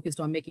is focused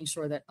on making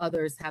sure that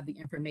others have the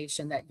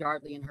information that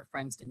Yardley and her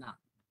friends did not.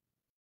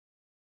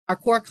 Our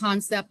core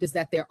concept is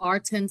that there are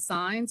 10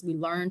 signs we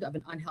learned of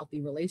an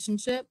unhealthy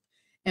relationship,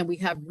 and we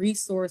have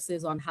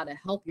resources on how to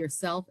help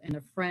yourself and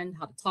a friend,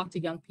 how to talk to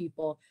young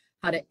people,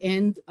 how to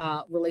end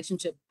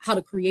relationship, how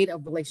to create a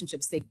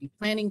relationship safety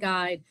planning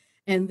guide.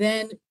 And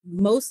then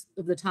most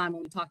of the time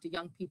when we talk to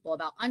young people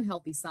about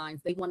unhealthy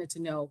signs, they wanted to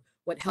know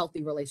what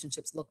healthy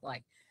relationships look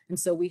like. And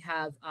so we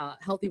have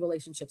healthy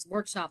relationships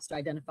workshops to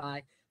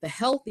identify the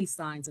healthy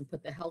signs and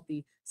put the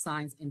healthy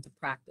signs into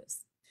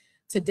practice.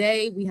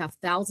 Today, we have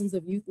thousands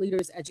of youth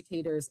leaders,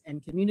 educators,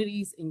 and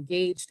communities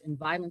engaged in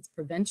violence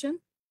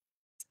prevention.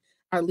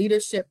 Our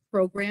leadership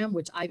program,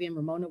 which Ivy and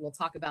Ramona will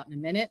talk about in a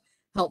minute,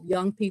 help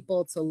young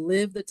people to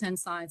live the 10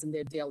 signs in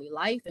their daily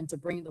life and to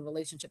bring the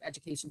relationship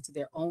education to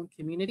their own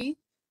community.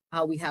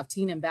 We have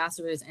teen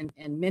ambassadors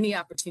and many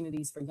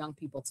opportunities for young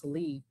people to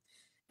lead.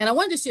 And I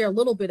wanted to share a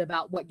little bit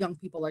about what young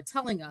people are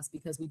telling us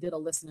because we did a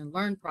listen and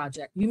learn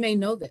project. You may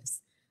know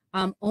this.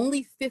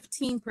 Only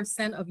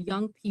 15% of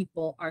young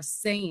people are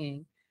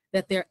saying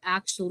that they're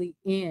actually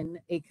in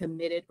a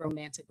committed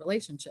romantic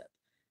relationship.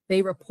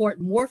 They report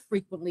more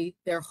frequently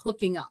they're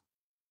hooking up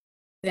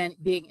than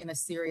being in a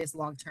serious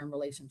long-term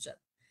relationship.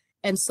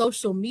 And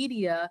social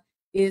media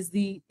is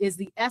the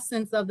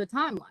essence of the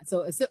timeline.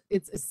 So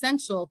it's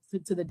essential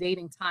to the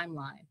dating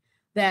timeline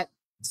that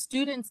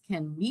students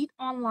can meet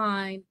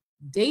online,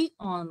 date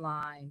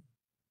online,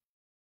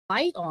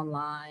 fight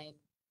online,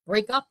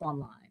 break up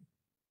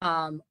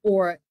online,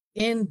 or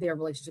end their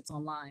relationships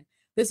online.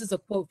 This is a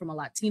quote from a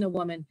Latina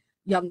woman,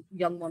 young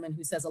woman,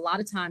 who says a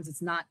lot of times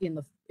it's not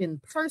in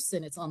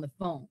person, it's on the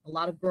phone. A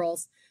lot of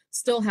girls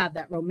still have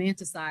that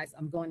romanticized,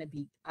 I'm going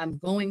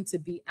to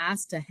be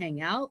asked to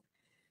hang out.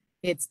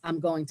 It's I'm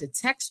going to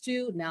text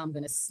you. Now I'm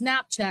going to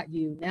Snapchat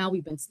you. Now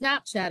we've been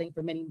Snapchatting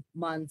for many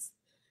months.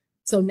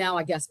 So now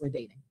I guess we're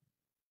dating.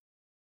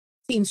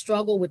 Teens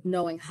struggle with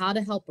knowing how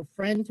to help a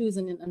friend who's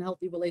in an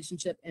unhealthy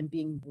relationship and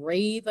being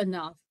brave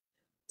enough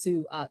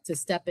to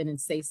step in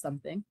and say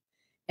something.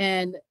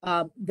 And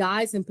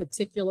guys in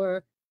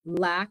particular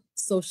lack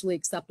socially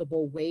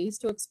acceptable ways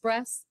to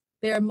express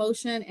their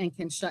emotion and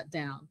can shut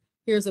down.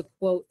 Here's a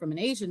quote from an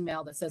Asian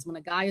male that says, when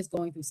a guy is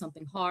going through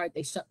something hard,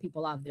 they shut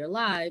people out of their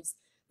lives.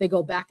 They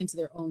go back into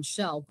their own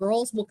shell.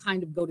 Girls will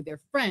kind of go to their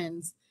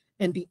friends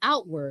and be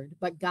outward,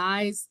 but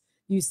guys,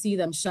 you see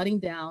them shutting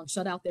down,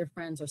 shut out their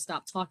friends or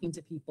stop talking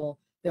to people.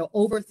 They'll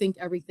overthink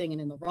everything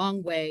and in the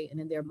wrong way. And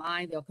in their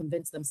mind, they'll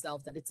convince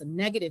themselves that it's a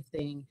negative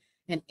thing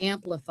and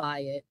amplify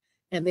it.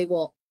 And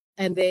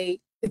they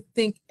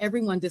think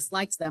everyone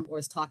dislikes them or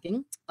is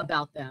talking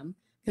about them,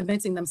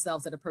 convincing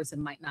themselves that a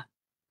person might not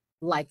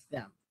like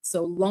them.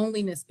 So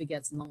loneliness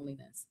begets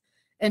loneliness.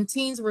 And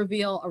teens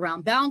reveal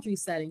around boundary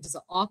settings is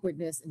an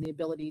awkwardness in the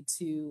ability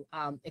to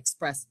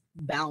express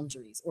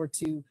boundaries or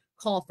to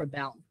call for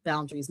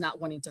boundaries,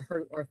 not wanting to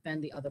hurt or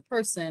offend the other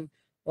person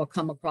or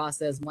come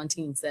across, as one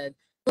teen said,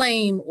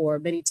 blame, or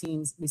many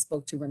teens we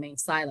spoke to remain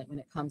silent when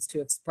it comes to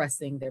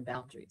expressing their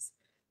boundaries.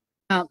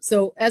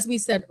 So as we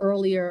said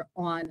earlier,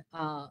 on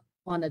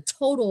a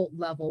total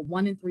level,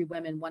 1 in 3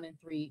 women,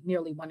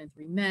 nearly 1 in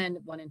 3 men,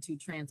 1 in 2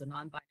 trans and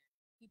non-binary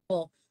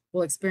people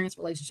will experience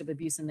relationship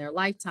abuse in their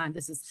lifetime.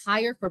 This is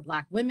higher for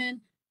Black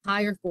women,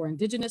 higher for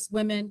Indigenous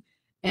women,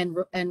 and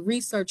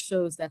research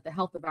shows that the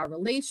health of our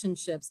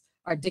relationships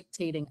are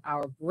dictating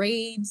our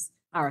grades,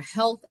 our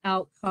health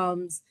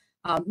outcomes,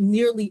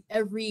 nearly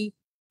every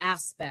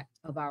aspect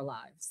of our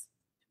lives.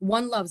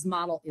 One Love's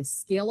model is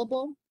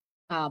scalable.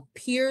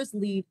 Peers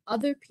lead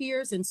other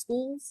peers in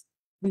schools.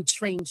 We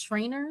train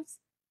trainers,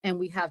 and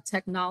we have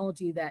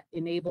technology that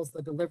enables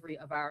the delivery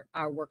of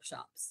our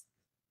workshops.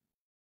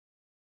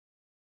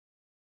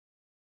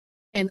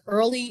 And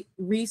early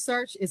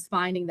research is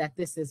finding that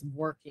this is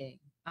working.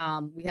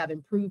 We have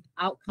improved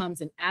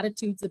outcomes and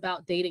attitudes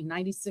about dating.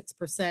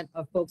 96%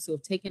 of folks who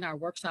have taken our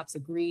workshops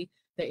agree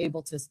they're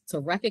able to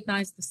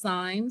recognize the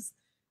signs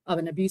of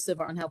an abusive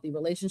or unhealthy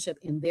relationship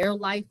in their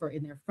life or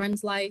in their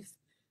friend's life.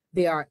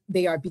 They are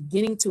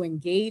beginning to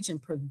engage in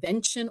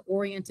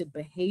prevention-oriented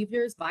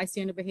behaviors,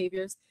 bystander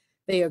behaviors.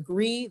 They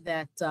agree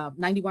that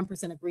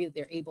 91% agree that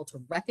they're able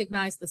to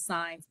recognize the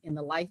signs in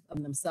the life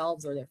of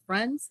themselves or their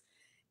friends,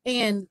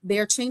 and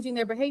they're changing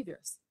their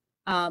behaviors.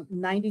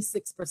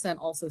 96%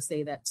 also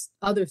say that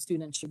other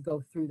students should go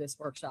through this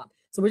workshop.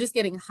 So we're just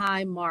getting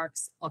high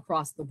marks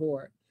across the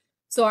board.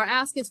 So our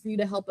ask is for you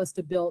to help us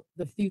to build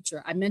the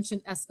future. I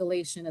mentioned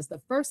escalation as the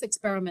first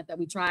experiment that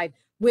we tried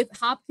with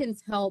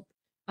Hopkins' help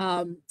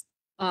in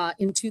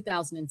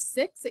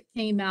 2006. It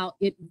came out,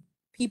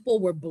 people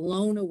were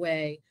blown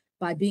away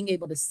by being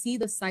able to see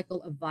the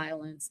cycle of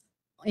violence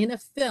in a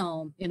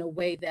film in a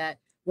way that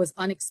was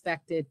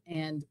unexpected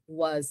and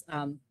was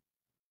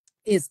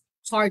is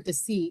hard to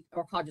see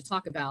or hard to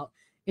talk about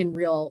in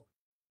real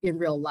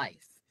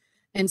life.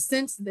 And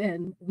since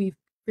then, we've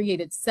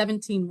created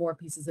 17 more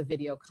pieces of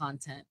video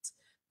content.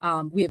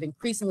 We have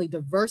increasingly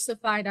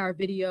diversified our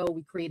video.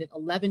 We created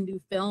 11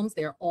 new films.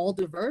 They're all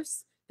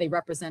diverse. They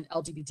represent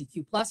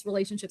LGBTQ plus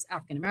relationships,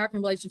 African-American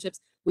relationships.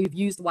 We've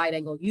used wide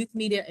angle youth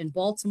media in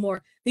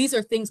Baltimore. These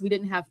are things we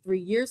didn't have 3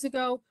 years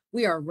ago.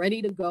 We are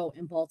ready to go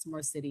in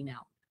Baltimore City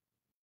now.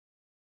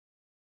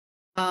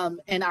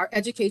 And our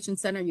education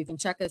center, you can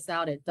check us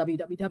out at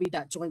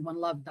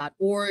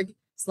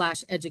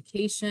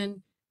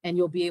www.joinonelove.org/education, and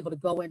you'll be able to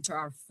go into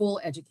our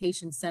full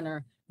education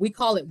center. We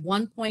call it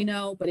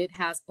 1.0, but it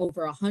has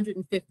over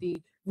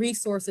 150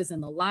 resources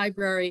in the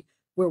library.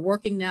 We're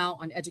working now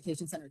on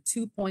Education Center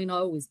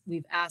 2.0.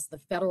 We've asked the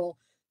federal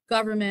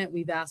government,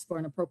 we've asked for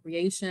an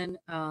appropriation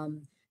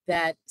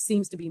that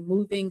seems to be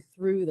moving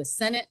through the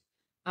Senate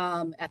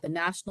at the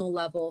national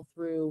level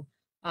through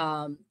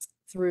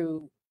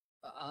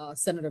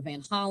Senator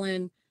Van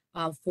Hollen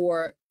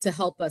to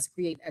help us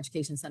create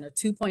Education Center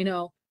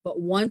 2.0, but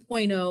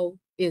 1.0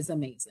 is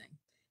amazing.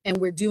 And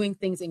we're doing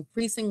things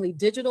increasingly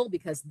digital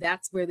because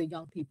that's where the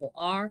young people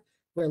are.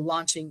 We're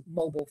launching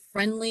mobile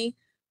friendly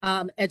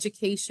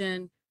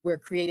education. We're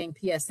creating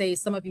PSAs.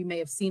 Some of you may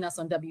have seen us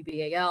on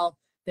WBAL.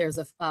 There's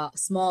a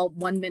small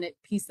 1-minute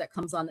piece that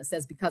comes on that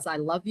says, "Because I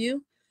love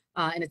you."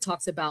 And it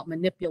talks about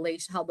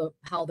manipulation,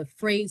 how the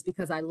phrase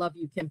 "because I love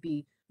you" can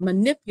be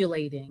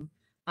manipulating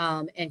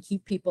and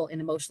keep people in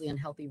emotionally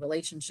unhealthy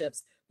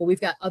relationships. But we've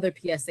got other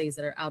PSAs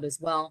that are out as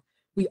well.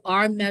 We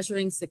are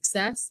measuring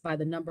success by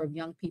the number of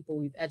young people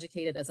we've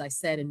educated. As I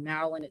said, in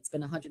Maryland, it's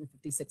been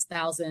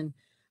 156,000.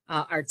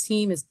 Our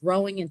team is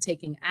growing and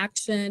taking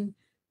action.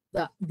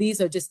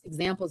 These are just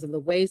examples of the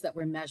ways that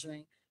we're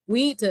measuring.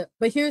 We need to,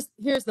 but here's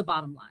the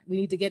bottom line. We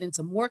need to get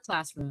into more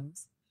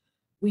classrooms.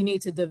 We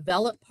need to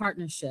develop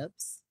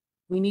partnerships.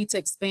 We need to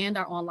expand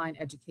our online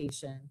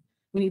education.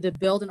 We need to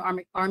build an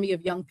army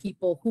of young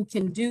people who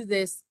can do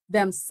this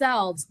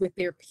themselves with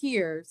their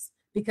peers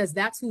because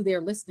that's who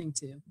they're listening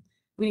to.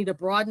 We need to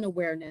broaden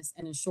awareness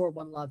and ensure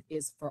One Love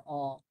is for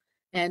all.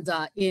 And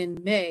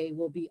in May,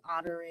 we'll be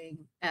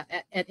honoring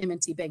at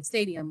M&T Bank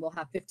Stadium. We'll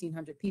have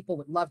 1,500 people.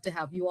 Would love to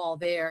have you all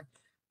there,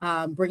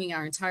 bringing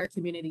our entire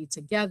community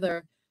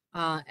together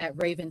at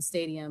Raven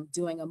Stadium,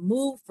 doing a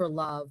move for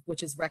love,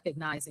 which is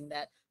recognizing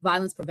that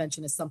violence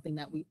prevention is something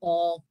that we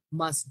all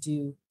must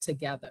do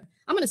together.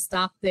 I'm going to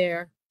stop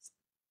there.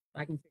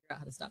 I can figure out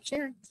how to stop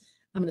sharing.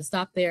 I'm going to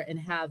stop there and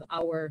have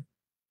our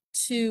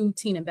 2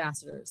 teen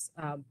ambassadors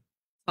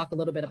talk a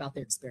little bit about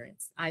their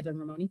experience.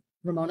 Ivan,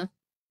 Ramona.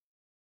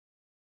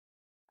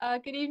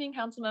 Good evening,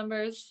 council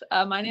members.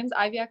 My name is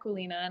Ivy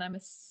Aquilina, and I'm a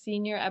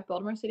senior at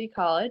Baltimore City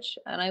College,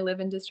 and I live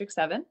in District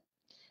 7.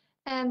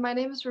 And my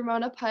name is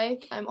Ramona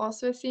Pike. I'm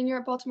also a senior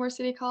at Baltimore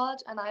City College,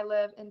 and I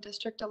live in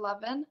District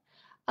 11.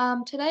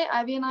 Today,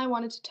 Ivy and I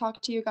wanted to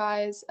talk to you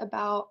guys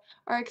about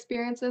our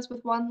experiences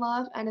with One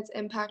Love and its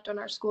impact on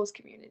our school's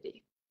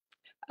community.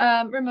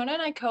 Ramona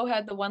and I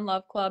co-head the One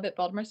Love Club at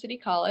Baltimore City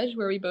College,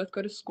 where we both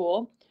go to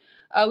school.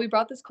 We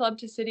brought this club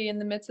to City in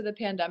the midst of the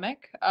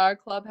pandemic. Our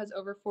club has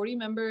over 40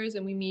 members,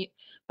 and we meet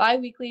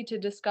bi-weekly to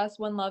discuss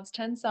One Love's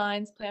 10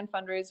 signs, plan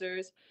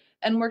fundraisers,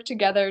 and work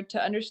together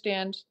to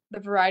understand the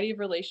variety of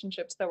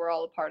relationships that we're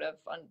all a part of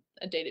on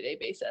a day-to-day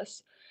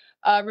basis.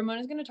 Ramona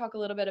is going to talk a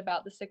little bit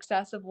about the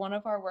success of one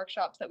of our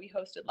workshops that we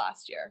hosted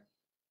last year.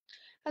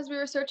 As we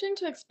were searching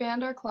to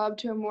expand our club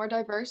to a more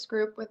diverse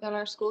group within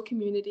our school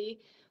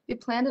community, we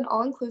planned an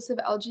all-inclusive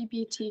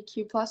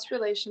LGBTQ+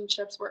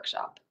 relationships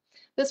workshop.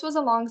 This was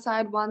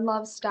alongside One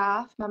Love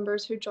staff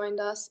members who joined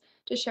us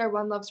to share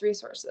One Love's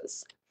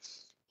resources.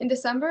 In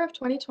December of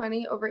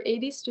 2020, over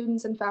 80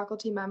 students and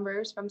faculty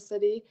members from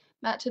City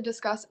met to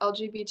discuss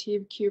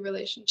LGBTQ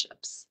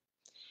relationships.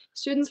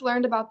 Students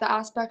learned about the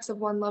aspects of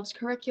One Love's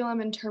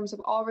curriculum in terms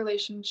of all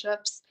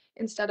relationships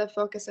instead of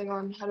focusing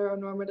on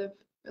heteronormative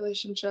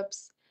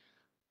relationships,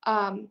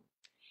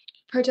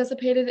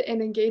 participated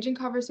in engaging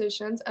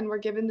conversations, and were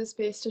given the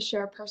space to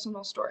share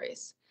personal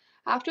stories.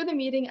 After the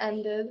meeting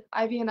ended,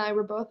 Ivy and I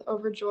were both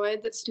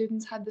overjoyed that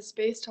students had the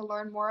space to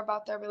learn more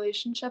about their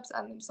relationships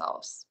and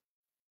themselves.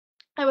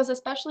 I was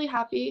especially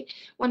happy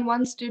when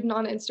one student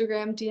on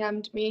Instagram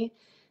DM'd me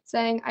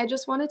saying, "I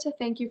just wanted to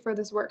thank you for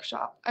this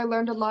workshop. I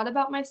learned a lot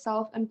about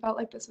myself and felt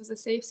like this was a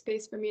safe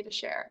space for me to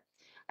share.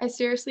 I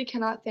seriously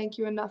cannot thank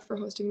you enough for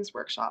hosting this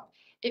workshop.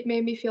 It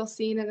made me feel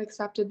seen and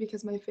accepted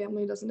because my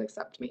family doesn't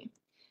accept me.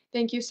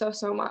 Thank you so,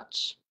 so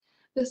much."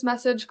 This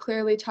message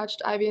clearly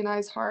touched Ivy and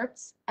I's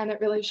hearts, and it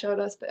really showed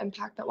us the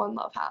impact that One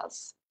Love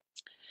has.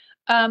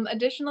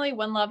 Additionally,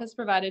 One Love has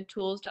provided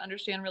tools to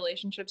understand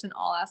relationships in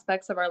all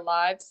aspects of our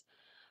lives.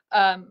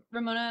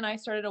 Ramona and I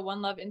started a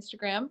One Love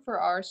Instagram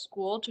for our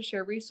school to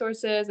share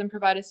resources and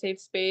provide a safe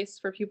space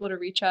for people to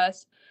reach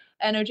us.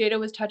 And Ojeda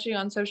was touching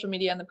on social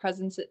media and the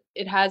presence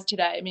it has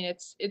today. I mean,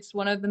 it's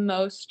one of the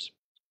most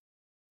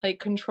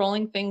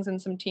controlling things in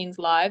some teens'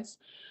 lives.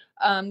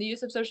 The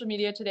use of social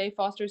media today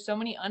fosters so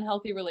many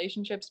unhealthy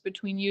relationships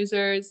between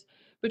users,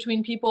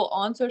 between people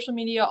on social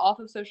media, off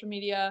of social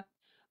media.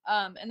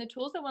 And the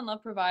tools that One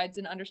Love provides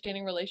in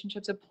understanding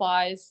relationships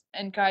applies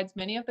and guides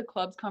many of the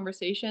club's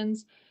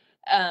conversations,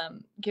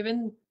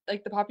 given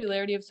the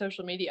popularity of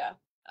social media.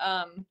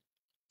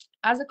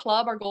 As a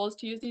club, our goal is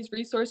to use these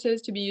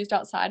resources to be used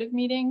outside of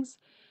meetings.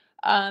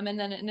 And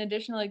then an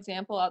additional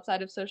example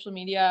outside of social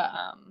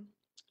media,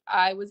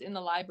 I was in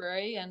the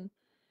library and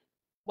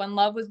One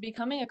Love was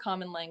becoming a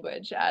common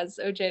language, as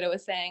Ojeda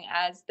was saying,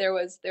 as there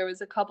was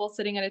a couple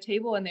sitting at a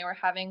table and they were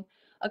having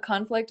a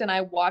conflict, and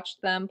I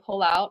watched them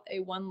pull out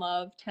a One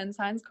Love 10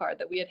 signs card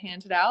that we had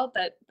handed out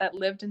that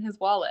lived in his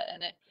wallet,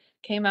 and it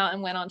came out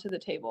and went onto the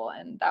table,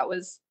 and that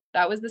was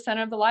the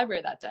center of the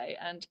library that day.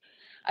 And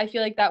I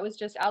feel like that was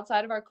just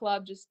outside of our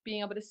club, just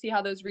being able to see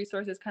how those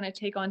resources kind of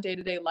take on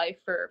day-to-day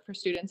life for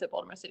students at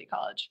Baltimore City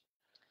College.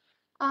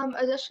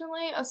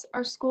 Additionally,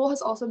 our school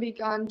has also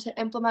begun to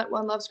implement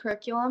One Love's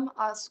curriculum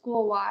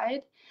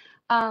school-wide.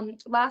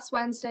 Last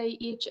Wednesday,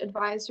 each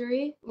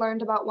advisory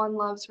learned about One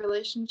Love's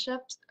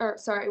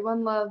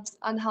One Love's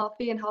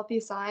unhealthy and healthy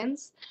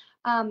signs.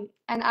 And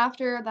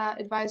after that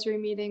advisory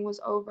meeting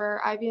was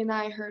over, Ivy and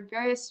I heard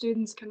various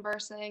students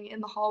conversing in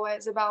the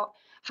hallways about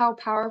how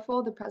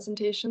powerful the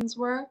presentations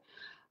were.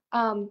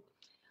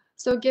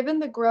 So given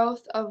the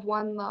growth of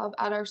One Love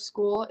at our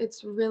school,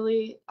 it's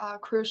really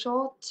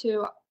crucial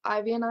to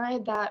Ivy and I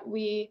that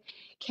we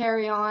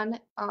carry on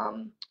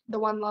the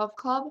One Love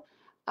Club.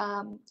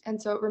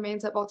 And so it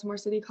remains at Baltimore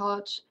City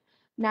College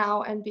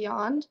now and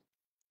beyond.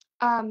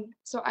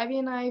 So Ivy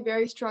and I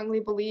very strongly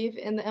believe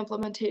in the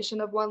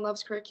implementation of One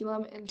Love's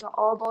curriculum into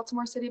all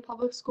Baltimore City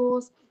public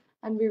schools,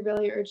 and we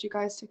really urge you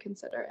guys to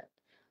consider it.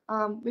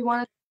 We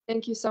want to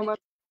thank you so much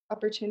for the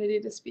opportunity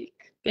to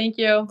speak. Thank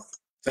you.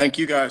 Thank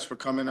you guys for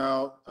coming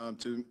out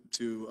to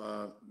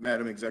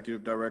Madam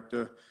Executive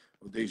Director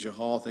Deja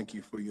Hall. Thank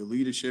you for your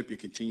leadership, your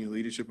continued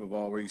leadership of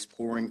always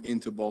pouring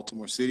into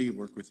Baltimore City.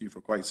 Worked with you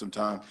for quite some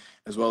time,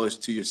 as well as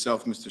to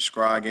yourself, Mr.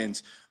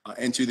 Scroggins,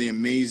 and to the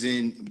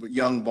amazing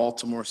young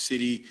Baltimore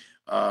City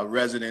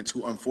residents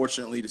who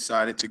unfortunately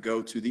decided to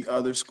go to the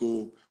other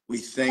school. We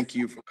thank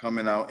you for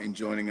coming out and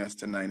joining us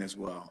tonight as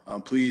well.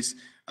 Please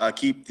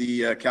keep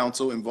the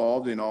council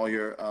involved in all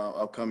your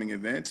upcoming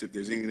events. If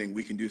there's anything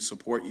we can do to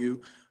support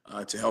you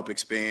to help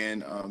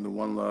expand the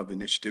One Love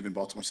initiative in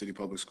Baltimore City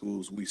Public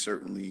Schools, we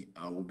certainly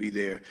will be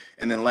there.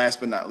 And then last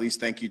but not least,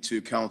 thank you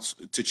to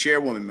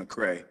Chairwoman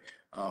McCray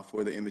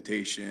for the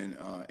invitation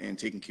and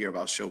taking care of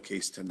our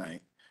showcase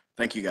tonight.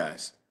 Thank you,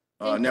 guys.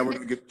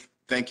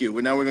 Thank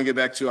you. Now we're going to get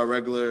back to our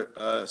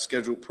regular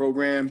scheduled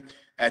program.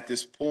 At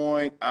this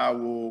point, I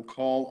will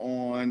call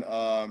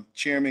on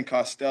Chairman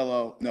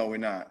Costello. No, we're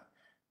not.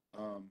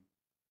 Are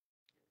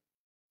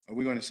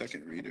we going to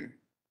second reader?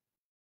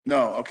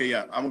 No. Okay.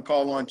 Yeah. I'm gonna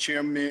call on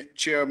Chairman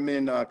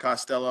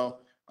Costello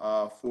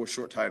for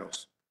short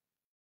titles.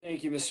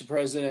 Thank you, Mr.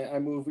 President. I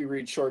move we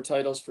read short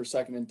titles for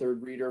second and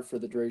third reader for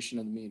the duration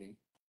of the meeting.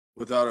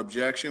 Without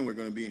objection, we're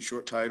going to be in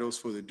short titles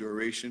for the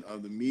duration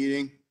of the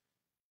meeting.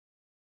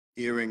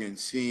 Hearing and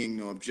seeing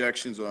no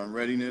objections or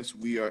unreadiness,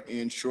 we are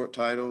in short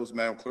titles.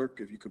 Madam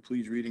Clerk, if you could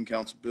please read in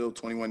Council Bill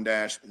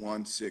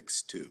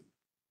 21-162.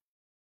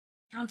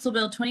 Council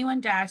Bill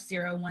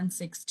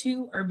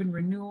 21-0162, Urban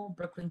Renewal,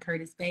 Brooklyn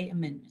Curtis Bay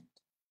Amendment.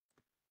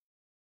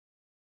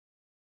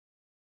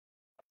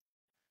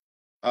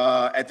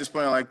 At this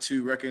point, I'd like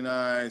to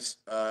recognize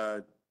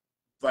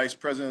Vice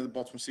President of the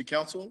Baltimore City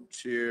Council,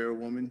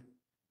 Chairwoman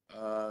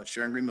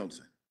Sharon Green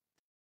Middleton.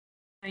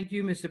 Thank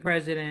you, Mr.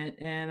 President.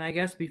 And I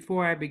guess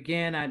before I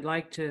begin, I'd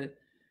like to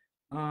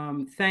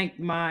thank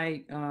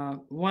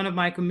one of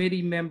my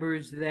committee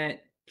members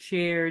that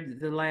chaired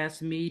the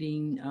last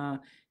meeting,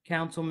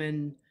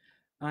 Councilman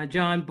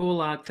John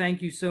Bullock.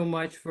 Thank you so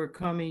much for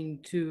coming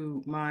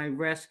to my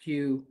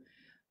rescue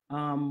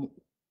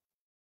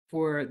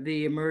for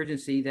the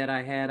emergency that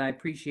I had. I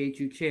appreciate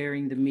you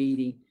chairing the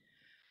meeting.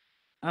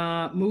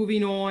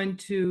 Moving on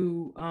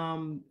to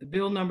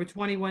Bill number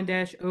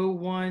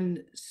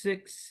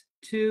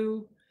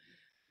 21-0162.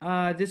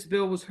 This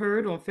bill was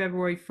heard on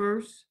February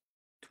 1st,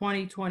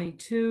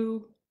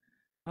 2022.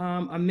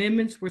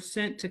 Amendments were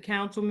sent to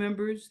council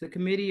members. The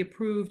committee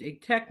approved a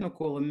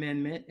technical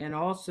amendment and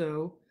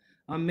also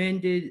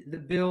amended the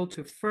bill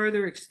to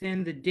further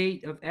extend the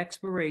date of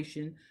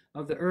expiration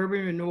of the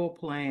urban renewal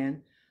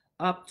plan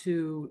up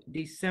to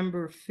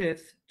December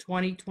 5th,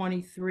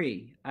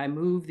 2023. I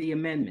move the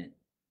amendment.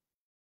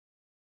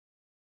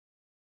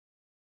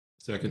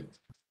 Second.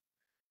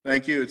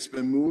 Thank you. It's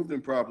been moved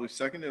and properly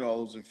seconded.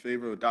 All those in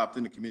favor of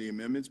adopting the committee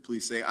amendments,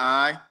 please say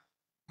aye.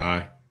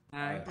 Aye.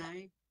 Aye.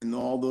 Aye. And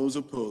all those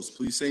opposed,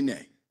 please say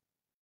nay.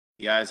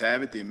 The ayes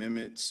have it. The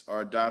amendments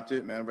are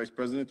adopted. Madam Vice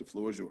President, the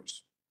floor is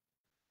yours.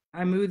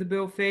 I move the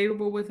bill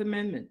favorable with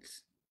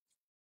amendments.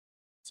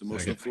 It's a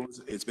motion on the floor.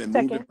 It's been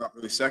moved Second. and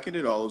properly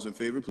seconded. All those in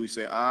favor, please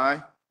say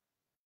aye.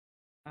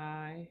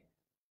 Aye.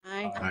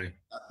 Aye. Aye.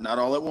 Not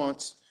all at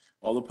once.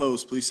 All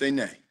opposed, please say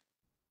nay.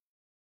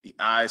 The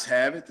ayes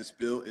have it. This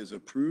bill is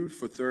approved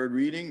for third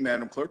reading.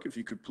 Madam Clerk, if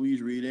you could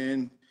please read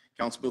in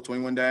Council Bill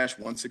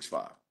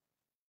 21-165.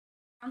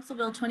 Council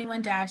Bill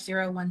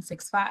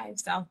 21-0165,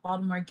 South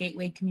Baltimore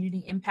Gateway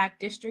Community Impact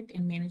District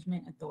and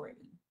Management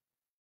Authority.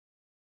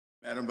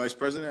 Madam Vice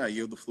President, I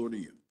yield the floor to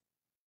you.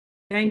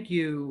 Thank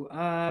you.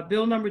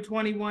 Bill number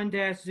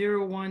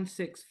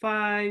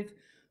 21-0165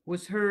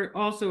 was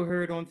also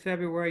heard on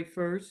February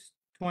 1st,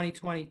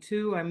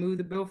 2022. I move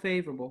the bill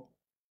favorable.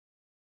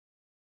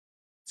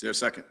 Is there a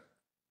second?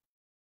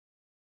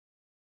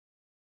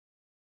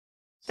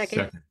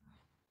 Second.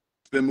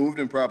 It's been moved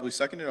and properly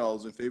seconded. All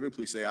those in favor,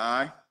 please say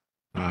aye.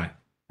 Aye.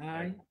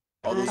 Aye.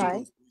 All those Aye.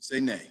 opposed, please say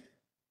nay.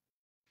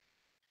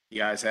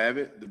 The ayes have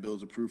it. The bill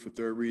is approved for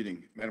third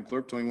reading. Madam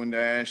Clerk,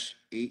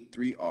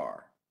 21-83R.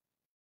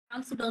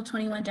 Council Bill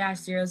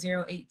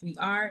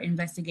 21-0083R,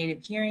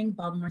 Investigative Hearing,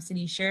 Baltimore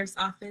City Sheriff's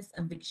Office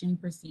Eviction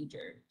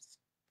Procedures.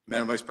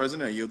 Madam Vice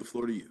President, I yield the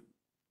floor to you.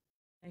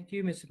 Thank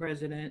you, Mr.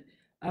 President.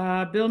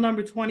 Bill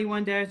number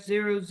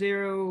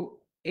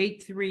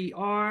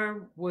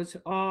 21-0083R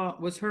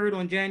was heard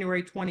on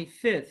January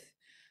 25th,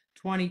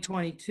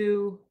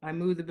 2022. I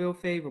move the bill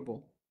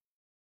favorable.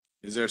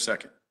 Is there a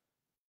second?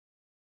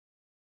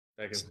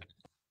 Second.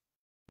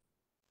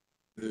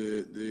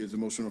 There's a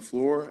motion on the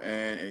floor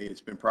and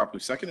it's been properly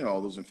seconded. All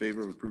those in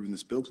favor of approving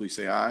this bill, please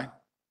say aye.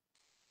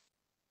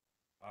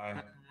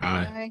 Aye.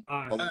 Aye.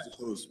 All those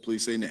opposed,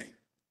 please say nay.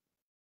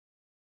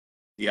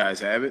 The ayes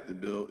have it.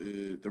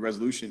 The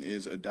resolution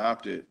is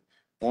adopted.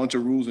 On to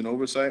rules and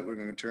oversight. We're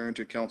going to turn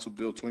to Council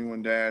Bill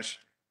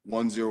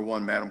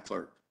 21-101. Madam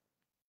Clerk.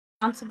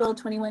 Council Bill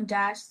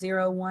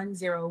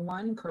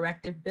 21-0101,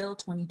 Corrective Bill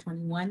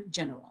 2021,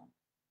 General.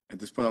 At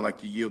this point, I'd like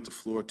to yield the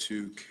floor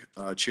to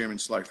Chairman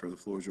Schleifer. The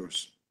floor is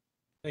yours.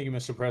 Thank you,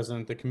 Mr.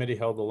 President. The committee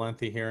held a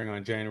lengthy hearing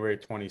on January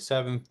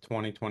 27th,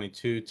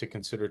 2022 to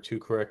consider 2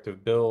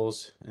 corrective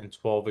bills and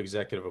 12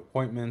 executive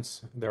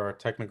appointments. There are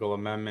technical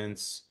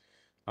amendments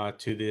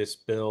to this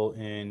bill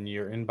in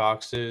your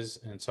inboxes,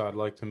 and so I'd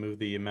like to move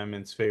the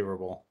amendments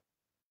favorable.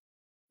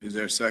 Is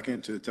there a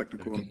second to the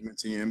technical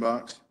amendments in your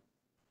inbox?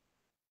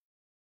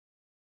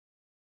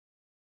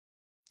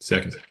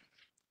 Second.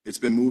 It's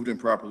been moved and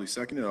properly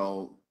seconded.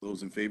 All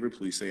those in favor,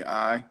 please say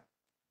aye.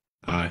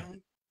 Aye.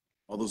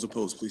 All those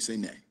opposed, please say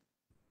nay.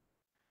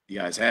 The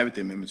ayes have it.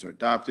 The amendments are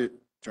adopted.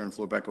 Turn the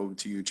floor back over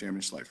to you,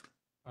 Chairman Schleifer.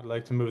 I'd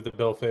like to move the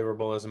bill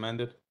favorable as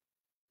amended.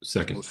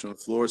 Second. Motion on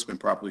the floor. It's been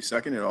properly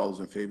seconded. All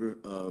those in favor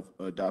of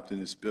adopting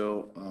this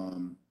bill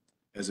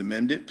as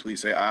amended,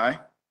 please say aye.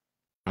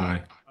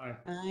 Aye.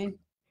 Aye.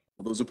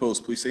 All those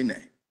opposed, please say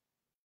nay.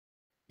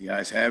 The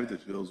ayes have it.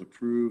 This bill is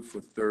approved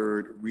for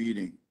third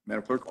reading.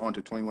 Madam Clerk, on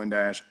to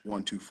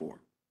 21-124.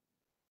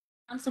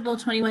 Council Bill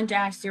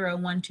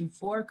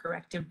 21-0124,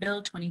 Corrective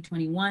Bill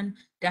 2021,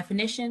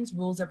 Definitions,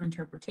 Rules of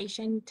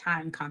Interpretation,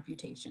 Time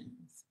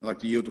Computations. I'd like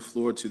to yield the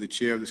floor to the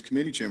chair of this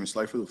committee, Chairman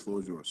Schleifer. The floor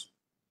is yours.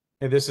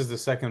 Hey, this is the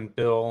second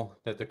bill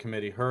that the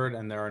committee heard,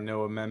 and there are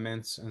no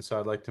amendments, and so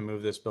I'd like to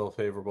move this bill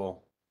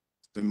favorable.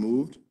 It's been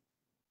moved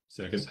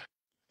Second.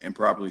 and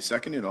properly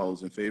seconded. All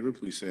those in favor,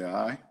 please say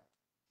aye.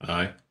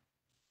 Aye.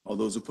 All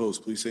those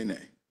opposed, please say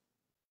nay.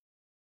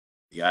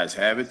 The ayes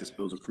have it. This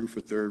bill is approved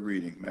for third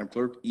reading. Madam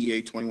Clerk,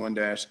 EA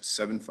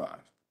 21-75.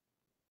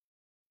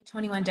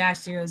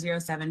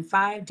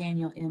 21-0075,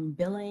 Daniel M.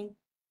 Billing,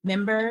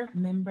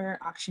 Member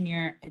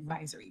Auctioneer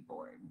Advisory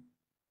Board.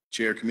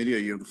 Chair Committee, I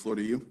yield the floor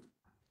to you.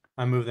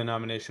 I move the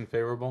nomination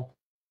favorable.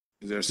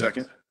 Is there a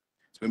second?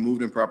 It's been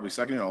moved and properly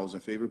seconded. All those in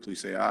favor,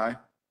 please say aye.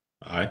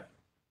 Aye.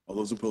 All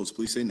those opposed,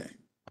 please say nay.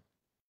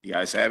 The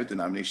ayes have it. The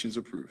nomination is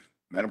approved.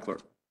 Madam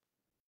Clerk.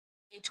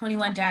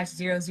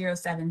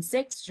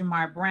 21-0076,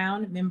 Jamar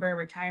Brown, Member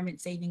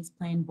Retirement Savings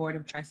Plan Board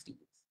of Trustees.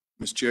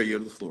 Mr. Chair, I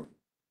yield the floor.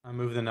 I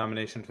move the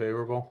nomination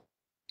favorable.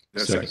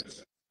 Is there a second?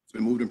 It's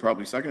been moved and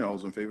properly seconded. All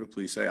those in favor,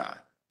 please say aye.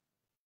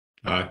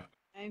 Aye.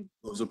 Aye.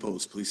 Those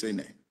opposed, please say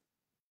nay.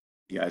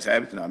 The ayes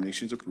have it. The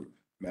nomination is approved.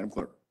 Madam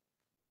Clerk.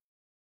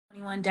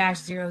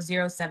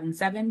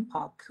 21-0077,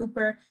 Paul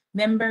Cooper,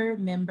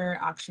 Member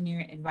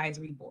Auctioneer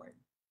Advisory Board.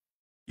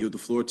 Yield the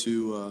floor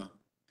to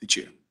the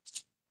chair.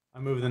 I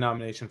move the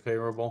nomination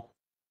favorable.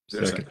 Is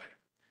there a second?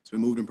 It's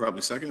been moved and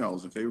properly seconded. All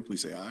those in favor,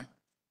 please say aye.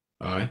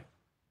 Aye.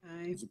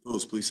 Aye. Those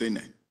opposed, please say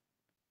nay.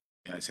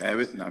 The ayes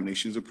have it. The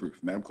nomination is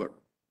approved. Madam Clerk.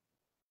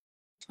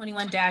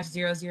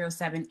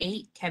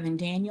 21-0078, Kevin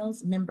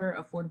Daniels, Member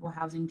Affordable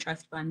Housing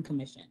Trust Fund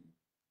Commission.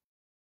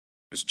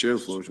 Mr. Chair, the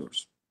floor is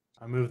yours.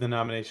 I move the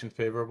nomination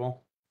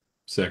favorable.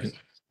 Second.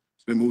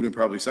 It's been moved and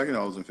probably second.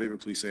 All those in favor,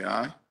 please say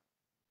aye.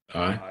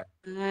 Aye.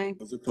 Aye.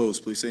 Those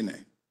opposed, please say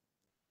nay.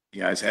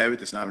 The ayes have it.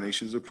 This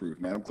nomination is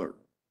approved. Madam Clerk.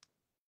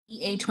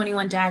 EA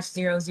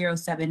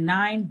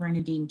 21-0079,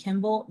 Bernadine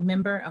Kimball,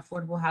 Member,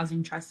 Affordable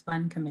Housing Trust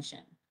Fund Commission.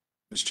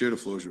 Mr. Chair, the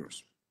floor is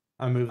yours.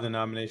 I move the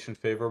nomination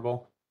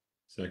favorable.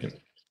 Second.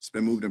 It's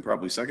been moved and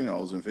properly second. All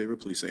those in favor,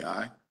 please say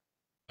aye.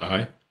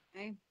 Aye.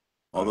 Aye.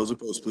 All those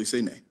opposed, please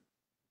say nay.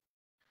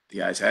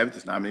 The ayes have it.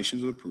 This nomination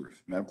is approved.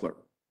 Madam Clerk.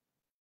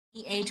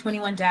 EA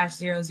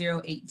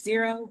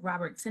 21-0080,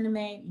 Robert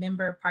Sinema,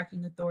 Member,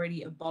 Parking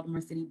Authority of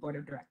Baltimore City Board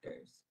of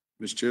Directors.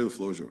 Mr. Chair, the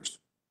floor is yours.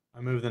 I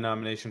move the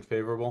nomination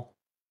favorable.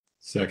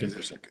 Is there a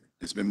Second. second?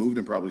 It's been moved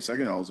and probably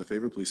second. All those in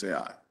favor, please say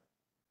aye.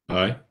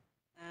 Aye.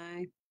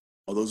 Aye.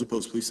 All those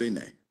opposed, please say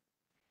nay.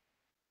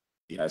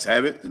 The ayes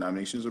have it. The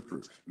nomination is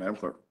approved. Madam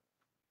Clerk.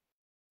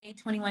 EA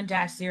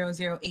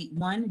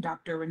 21-0081,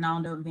 Dr.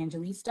 Ronaldo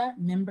Evangelista,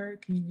 Member,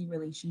 Community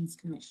Relations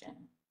Commission.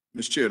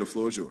 Mr. Chair, the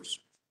floor is yours.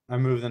 I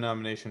move the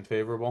nomination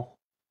favorable.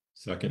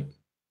 Second.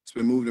 It's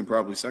been moved and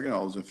properly second.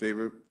 All those in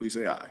favor, please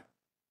say aye.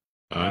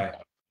 Aye.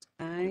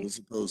 All Aye. those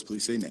opposed,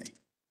 please say nay.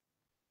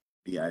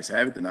 The ayes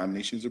have it. The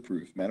nomination is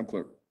approved. Madam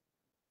Clerk.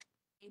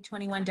 EA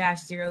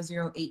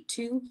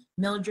 21-0082,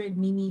 Mildred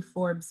Mimi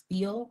Forbes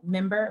Beal,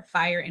 Member,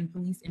 Fire and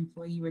Police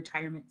Employee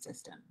Retirement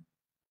System.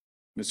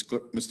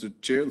 Mr.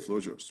 Chair, the floor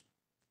is yours.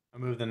 I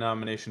move the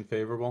nomination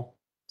favorable.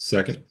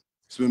 Second.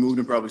 It's been moved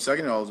and properly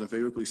second. All those in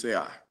favor, please say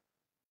aye.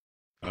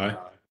 Aye.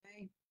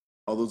 Aye.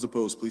 All those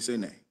opposed, please say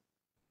nay.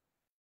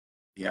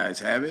 The ayes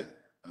have it.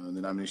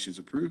 The nomination is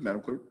approved.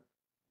 Madam Clerk.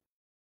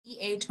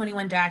 EA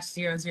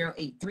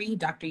 21-0083,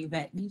 Dr.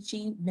 Yvette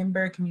Lichi,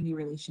 Member, Community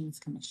Relations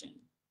Commission.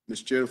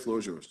 Mr. Chair, the floor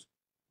is yours.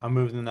 I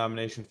move the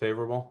nomination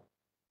favorable.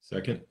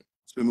 Second.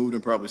 It's been moved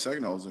and properly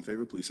second. All those in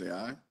favor, please say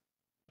aye.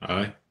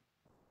 Aye.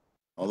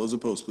 All those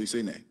opposed, please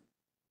say nay.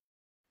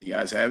 The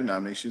ayes have it.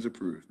 Nomination is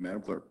approved.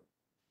 Madam Clerk.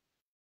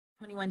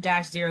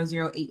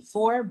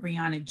 21-0084,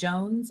 Brianna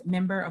Jones,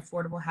 Member,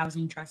 Affordable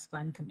Housing Trust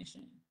Fund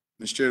Commission.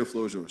 Mr. Chair, the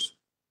floor is yours.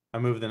 I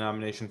move the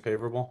nomination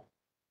favorable.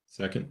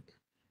 Second.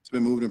 It's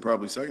been moved and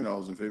properly second. All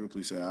those in favor,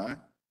 please say aye.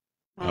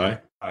 Aye.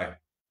 Aye.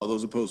 All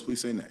those opposed,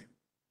 please say nay.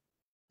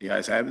 The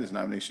ayes have it. This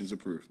nomination is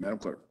approved. Madam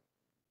Clerk.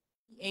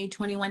 EA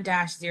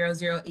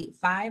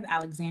 21-0085,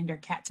 Alexander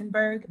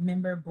Katzenberg,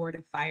 Member, Board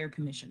of Fire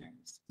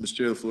Commissioners. Mr.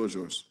 Chair, the floor is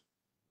yours.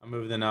 I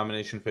move the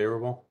nomination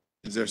favorable.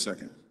 Is there a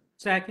second?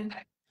 Second.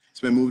 It's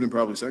been moved and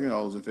properly second.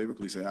 All those in favor,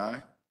 please say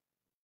aye.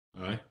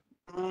 Aye.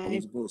 All Aye.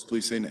 those opposed,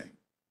 please say nay.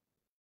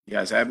 The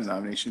ayes have it. The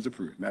nomination is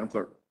approved. Madam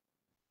Clerk.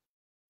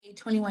 EA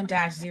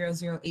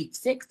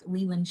 21-0086,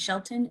 Leland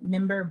Shelton,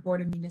 Member,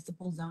 Board of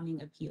Municipal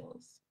Zoning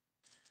Appeals.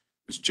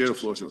 Mr. Chair, the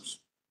floor is yours.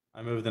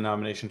 I move the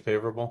nomination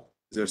favorable.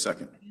 Is there a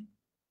second?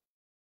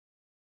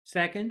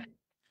 Second.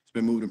 It's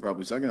been moved and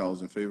properly second. All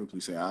those in favor,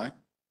 please say aye.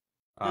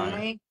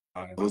 Aye.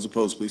 All those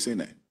opposed, please say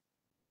nay.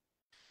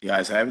 The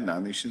ayes have it.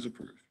 Nomination is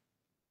approved.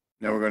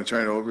 Now we're going to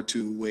turn it over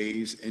to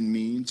Ways and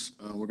Means.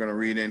 We're going to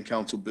read in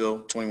Council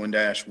Bill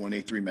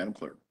 21-183, Madam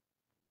Clerk.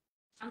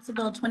 Council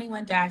Bill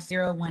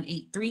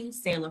 21-0183,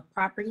 Sale of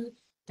Property,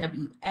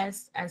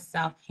 WSS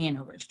South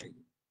Hanover Street.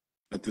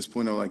 At this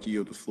point, I'd like to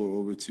yield the floor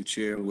over to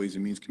Chair of the Ways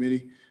and Means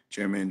Committee,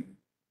 Chairman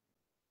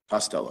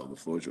Costello. The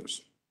floor is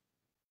yours.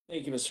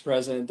 Thank you, Mr.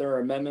 President. There are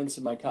amendments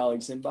in my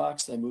colleague's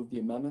inbox. I move the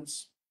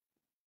amendments.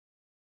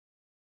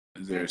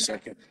 Is there a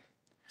second?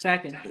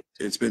 Second.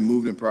 It's been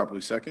moved and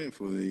properly seconded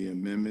for the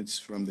amendments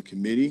from the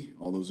committee.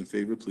 All those in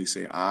favor, please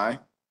say aye.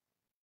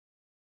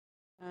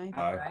 Aye.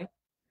 Aye.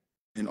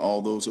 And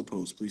all those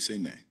opposed, please say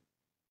nay.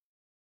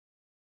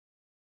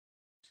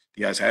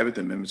 The ayes have it.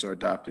 The amendments are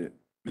adopted.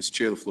 Mr.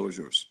 Chair, the floor is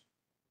yours.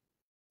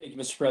 Thank you,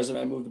 Mr.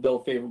 President. I move the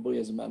bill favorably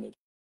as amended.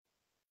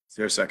 Is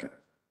there a second?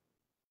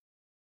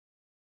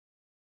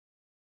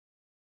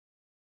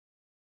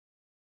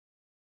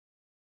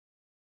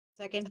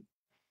 Second.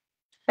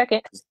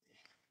 Second.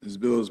 This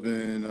bill has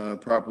been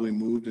properly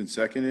moved and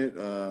seconded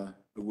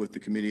with the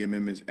committee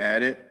amendments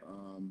added.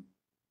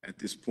 At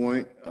this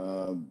point,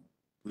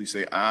 please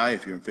say aye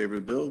if you're in favor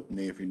of the bill,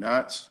 nay if you're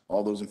not.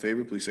 All those in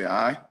favor, please say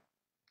aye.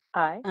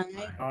 Aye.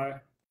 Aye. Aye.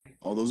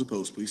 All those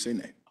opposed, please say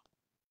nay.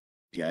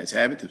 The ayes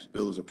have it. This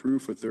bill is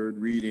approved for third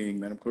reading.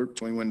 Madam Clerk,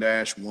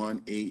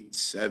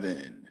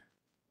 21-187.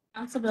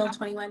 Council Bill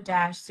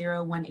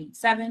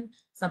 21-0187,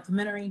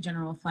 Supplementary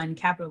General Fund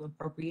Capital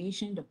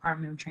Appropriation,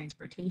 Department of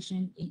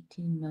Transportation,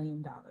 $18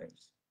 million.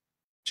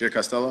 Chair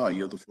Costello, I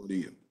yield the floor to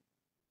you.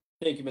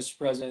 Thank you, Mr.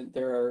 President.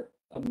 There are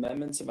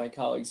amendments in my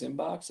colleague's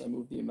inbox. I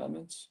move the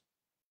amendments.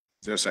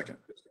 Is there a second?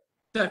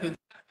 Second.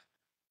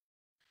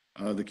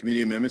 The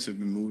committee amendments have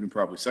been moved and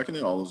properly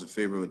seconded. All those in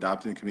favor of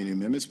adopting the committee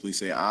amendments, please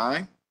say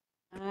aye.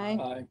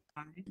 Aye.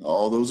 Aye.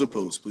 All those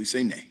opposed, please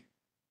say nay.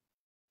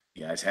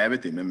 The ayes have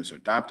it. The amendments are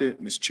adopted.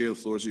 Mr. Chair, the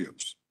floor is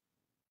yours.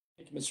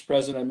 Thank you, Mr.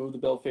 President. I move the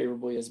bill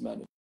favorably as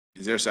amended.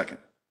 Is there a second?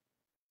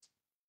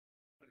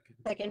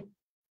 Second.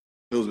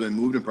 Bill's been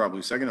moved and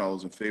properly seconded. All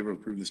those in favor of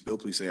approving this bill,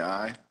 please say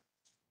aye.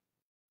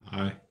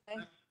 Aye.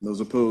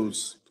 Those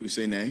opposed, please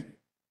say nay.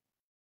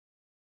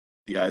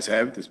 The ayes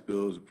have it. This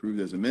bill is approved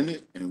as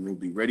amended and will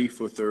be ready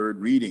for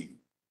third reading.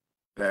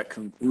 That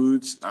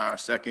concludes our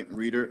second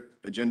reader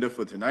agenda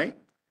for tonight.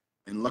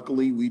 And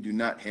luckily, we do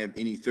not have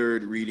any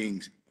third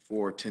readings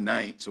for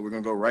tonight. So we're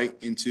going to go right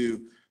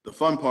into the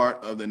fun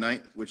part of the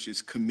night, which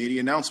is committee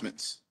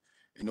announcements.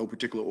 In no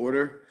particular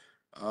order,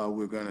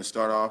 we're going to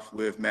start off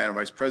with Madam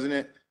Vice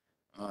President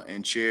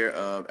and Chair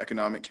of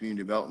Economic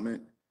Community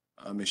Development,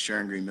 Ms.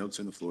 Sharon Green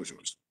Middleton. The floor is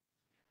yours.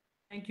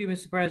 Thank you,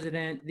 Mr.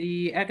 President.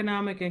 The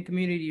Economic and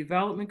Community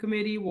Development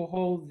Committee will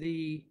hold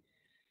the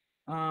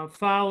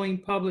following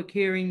public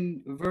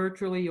hearing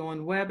virtually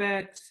on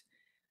WebEx.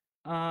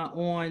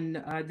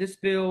 This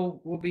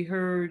bill will be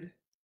heard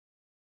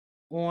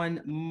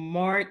on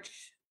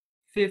March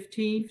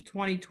 15th,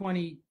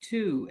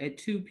 2022 at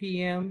 2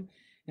 p.m.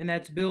 And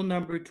that's bill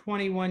number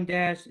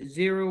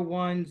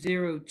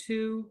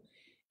 21-0102.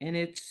 And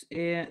it's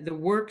the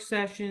work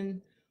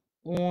session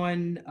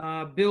on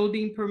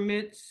building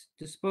permits,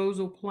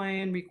 disposal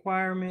plan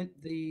requirement,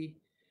 the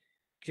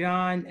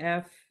John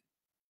F.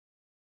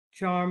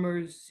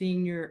 Chalmers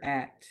Senior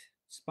Act,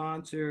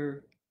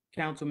 sponsor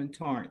Councilman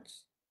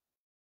Torrance.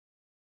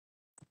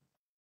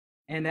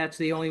 And that's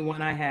the only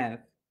one I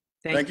have.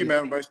 Thank you,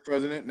 Madam Vice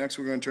President. Next,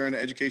 we're going to turn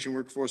to Education,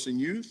 Workforce, and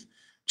Youth.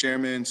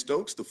 Chairman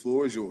Stokes, the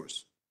floor is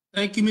yours.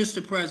 Thank you,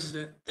 Mr.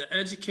 President. The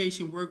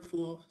Education,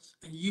 Workforce,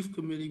 and Youth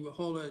Committee will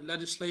hold a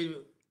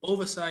legislative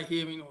oversight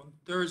hearing on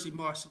Thursday,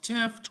 March the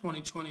 10th,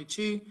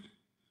 2022,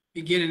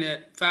 beginning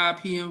at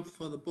 5 p.m.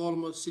 for the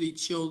Baltimore City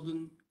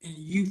Children and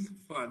Youth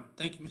Fund.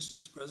 Thank you, Mr.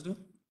 President.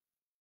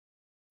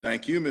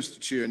 Thank you, Mr.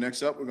 Chair.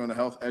 Next up, we're going to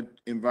Health,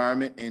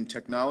 Environment, and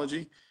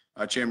Technology.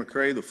 Chair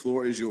McCray, the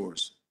floor is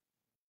yours.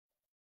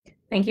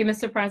 Thank you,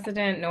 Mr.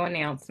 President. No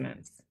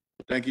announcements.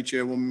 Thank you,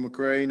 Chairwoman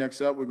McCray.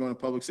 Next up, we're going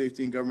to Public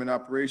Safety and Government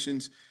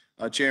Operations.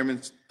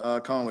 Chairman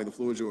Conway, the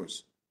floor is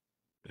yours.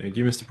 Thank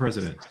you, Mr.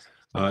 President.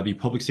 The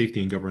Public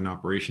Safety and Government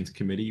Operations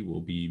Committee will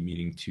be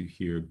meeting to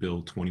hear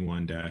Bill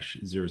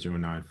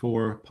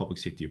 21-0094, Public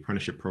Safety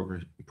Apprenticeship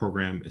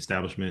Program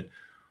Establishment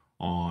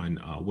on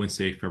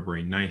Wednesday,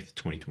 February 9th,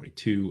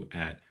 2022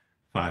 at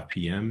 5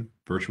 p.m.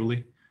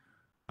 virtually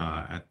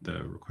at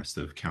the request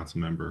of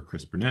Councilmember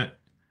Chris Burnett.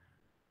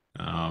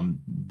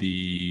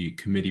 The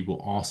committee will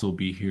also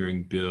be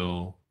hearing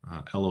Bill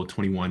LO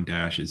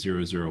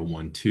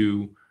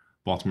 21-0012,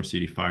 Baltimore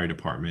City Fire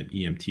Department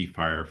EMT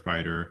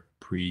firefighter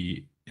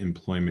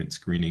pre-employment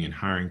screening and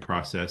hiring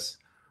process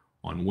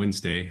on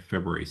Wednesday,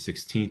 February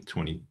 16th,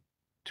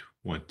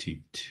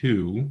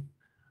 2022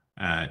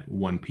 at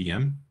 1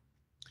 p.m.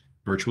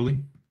 virtually.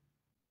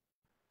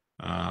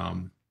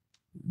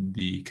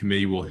 The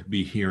committee will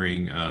be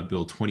hearing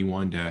Bill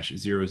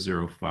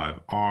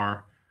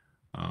 21-005R,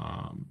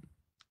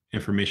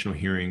 informational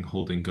hearing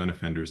holding gun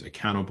offenders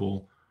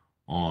accountable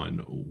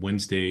on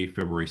Wednesday,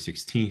 February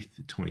 16th,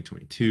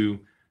 2022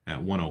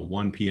 at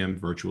 1:01 p.m.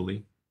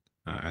 virtually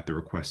at the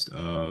request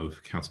of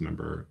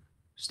Councilmember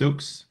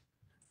Stokes.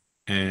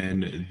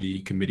 And the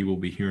committee will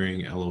be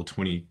hearing LO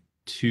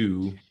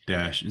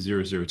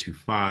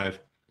 22-0025,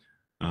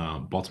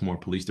 Baltimore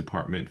Police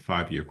Department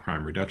 5-year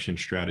crime reduction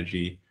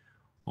strategy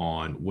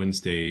on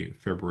Wednesday,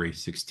 February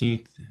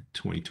 16th,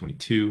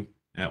 2022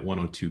 at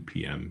 1:02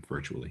 p.m.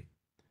 virtually.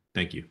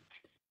 Thank you.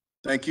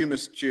 Thank you,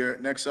 Mr. Chair.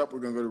 Next up, we're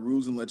going to go to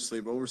Rules and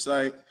Legislative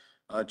Oversight.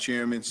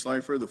 Chairman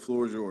Slifer, the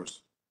floor is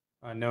yours.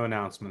 No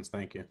announcements.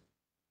 Thank you.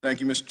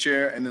 Thank you, Mr.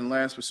 Chair. And then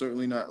last but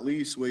certainly not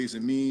least, Ways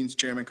and Means.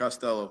 Chairman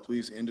Costello,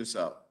 please end us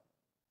out.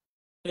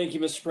 Thank you,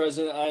 Mr.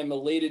 President. I am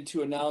elated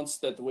to announce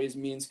that the Ways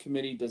and Means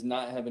Committee does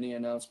not have any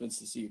announcements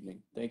this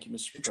evening. Thank you,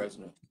 Mr.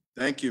 President.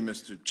 Thank you,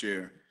 Mr.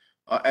 Chair.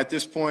 At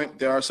this point,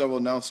 there are several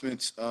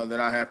announcements that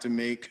I have to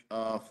make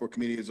for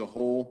committee as a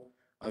whole.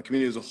 The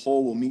committee as a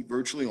whole will meet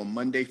virtually on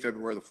Monday,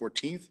 February the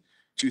 14th,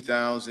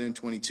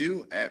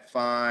 2022 at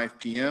 5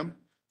 p.m.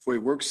 for a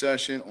work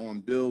session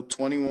on Bill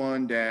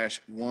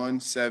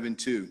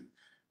 21-172,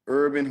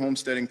 Urban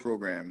Homesteading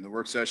Program. The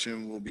work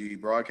session will be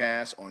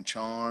broadcast on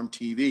Charm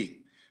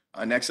TV.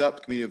 Next up,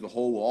 the committee of the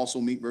whole will also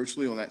meet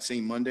virtually on that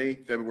same Monday,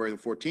 February the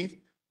 14th,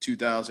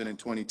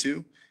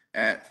 2022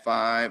 at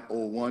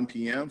 5:01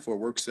 p.m. for a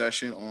work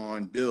session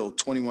on Bill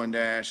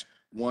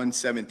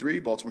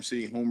 21-173, Baltimore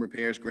City Home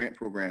Repairs Grant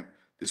Program.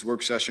 This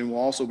work session will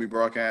also be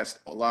broadcast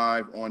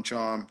live on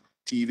Charm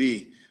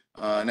TV.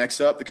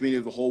 Next up, the committee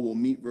of the whole will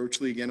meet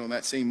virtually again on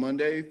that same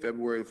Monday,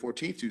 February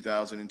 14th,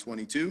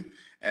 2022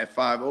 at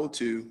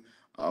 5:02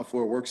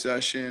 for a work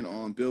session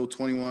on Bill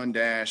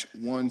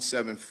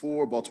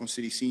 21-174, Baltimore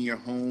City Senior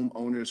Home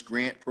Owners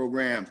Grant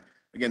Program.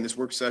 Again, this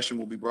work session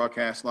will be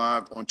broadcast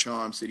live on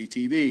Charm City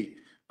TV.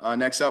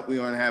 Next up, we're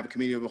going to have a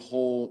committee of the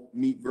whole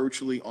meet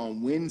virtually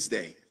on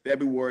Wednesday,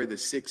 February the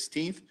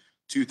 16th,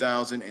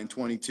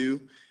 2022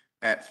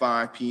 at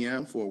 5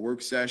 p.m. for a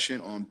work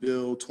session on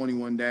Bill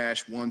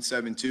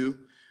 21-172,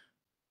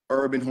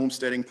 Urban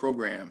Homesteading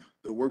Program.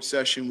 The work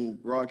session will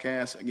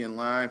broadcast again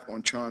live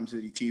on Charm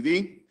City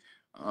TV.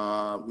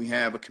 We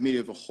have a committee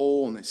of the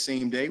whole on the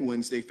same day,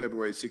 Wednesday,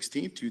 February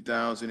 16th,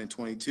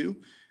 2022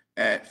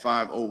 at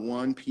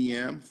 5:01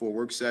 p.m. for a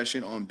work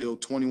session on Bill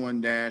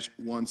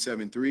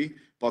 21-173,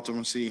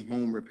 Baltimore City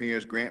Home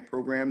Repairs Grant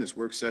Program. This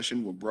work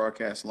session will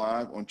broadcast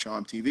live on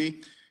Charm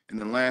TV. And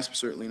then last but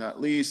certainly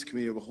not least, the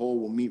Committee of the Whole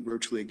will meet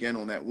virtually again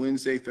on that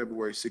Wednesday,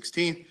 February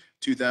 16th,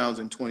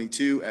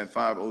 2022 at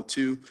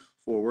 5:02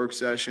 for a work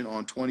session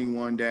on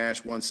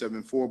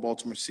 21-174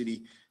 Baltimore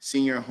City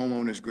Senior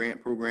Homeowners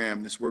Grant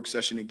Program. This work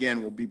session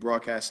again will be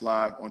broadcast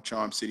live on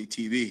Charm City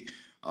TV.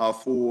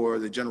 For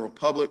the general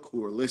public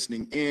who are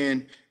listening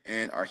in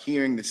and are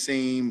hearing the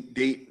same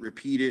date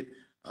repeated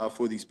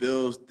for these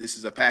bills, this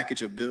is a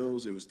package of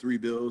bills. It was 3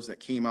 bills that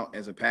came out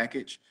as a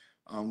package.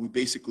 We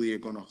basically are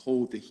going to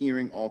hold the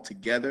hearing all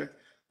together.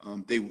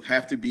 They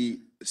have to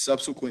be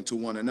subsequent to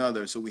one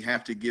another, so we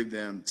have to give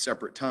them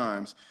separate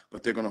times,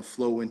 but they're going to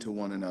flow into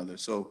one another.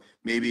 So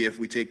maybe if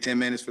we take 10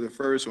 minutes for the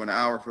first or an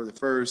hour for the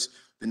first,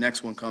 the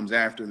next one comes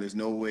after. There's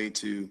no way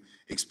to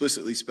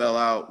explicitly spell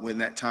out when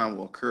that time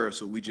will occur,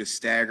 so we just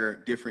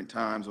stagger different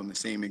times on the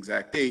same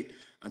exact date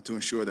to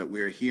ensure that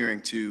we're adhering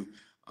to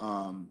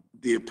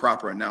the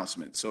proper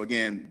announcement. So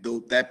again,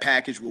 that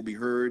package will be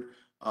heard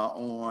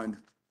on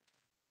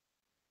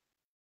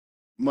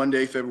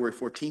Monday, February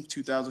 14th,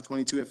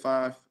 2022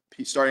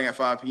 starting at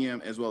 5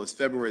 p.m., as well as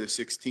February the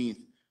 16th,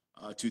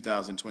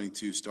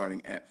 2022,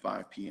 starting at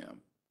 5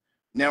 p.m.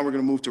 Now we're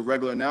going to move to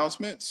regular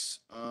announcements.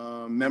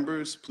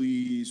 Members,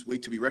 please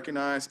wait to be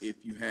recognized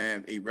if you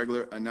have a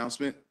regular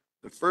announcement.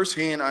 The first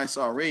hand I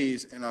saw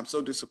raised, and I'm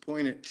so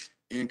disappointed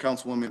in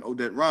Councilwoman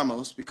Odette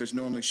Ramos because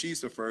normally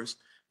she's the first,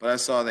 but I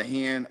saw the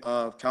hand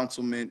of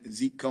Councilman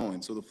Zeke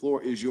Cohen. So the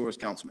floor is yours,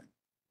 Councilman.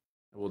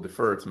 I will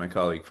defer to my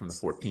colleague from the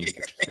 14th,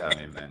 if she's got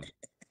anything,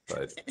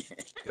 but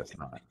guess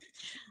not.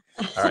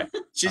 All right.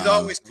 She's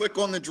always quick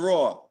on the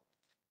draw.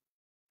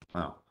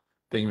 Wow.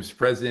 Thank you, Mr.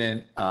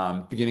 President.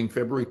 Beginning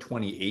February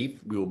 28th,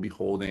 we will be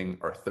holding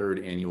our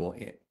 3rd annual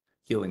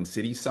Healing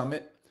City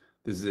Summit.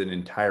 This is an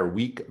entire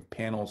week of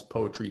panels,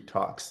 poetry,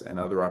 talks, and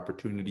other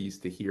opportunities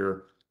to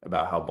hear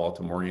about how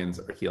Baltimoreans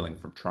are healing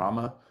from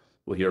trauma.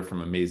 We'll hear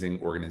from amazing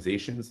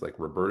organizations like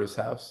Roberta's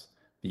House,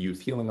 the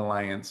Youth Healing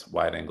Alliance,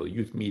 Wide Angle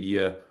Youth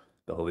Media,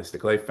 the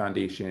Holistic Life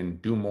Foundation,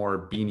 Do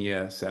More,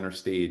 Benia, Center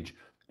Stage,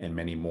 and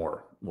many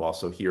more. We'll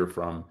also hear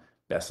from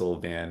Bessel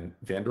van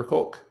der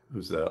Kolk,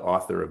 who's the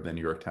author of the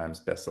New York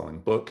Times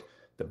bestselling book,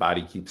 The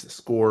Body Keeps the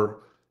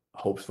Score.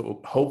 Hope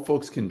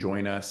folks can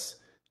join us.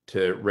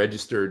 To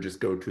register, just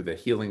go to the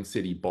Healing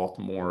City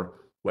Baltimore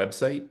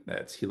website.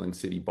 That's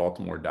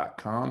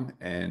healingcitybaltimore.com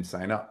and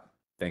sign up.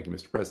 Thank you,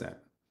 Mr. President.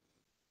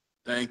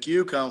 Thank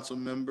you, Council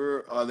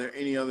Member. Are there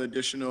any other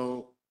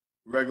additional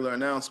regular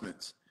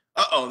announcements?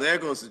 Uh-oh, there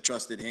goes the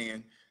trusted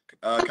hand.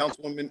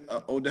 Councilwoman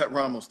Odette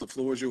Ramos, the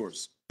floor is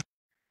yours.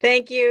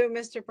 Thank you,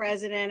 Mr.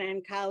 President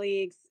and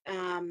colleagues.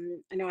 I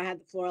know I had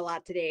the floor a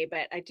lot today,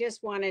 but I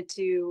just wanted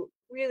to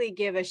really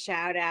give a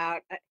shout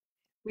out.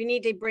 We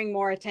need to bring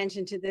more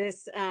attention to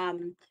this.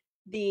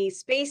 The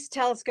Space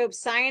Telescope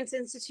Science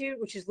Institute,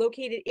 which is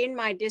located in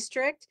my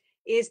district,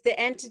 is the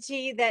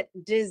entity that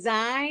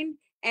designed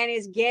and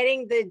is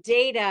getting the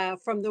data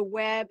from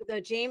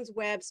the James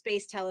Webb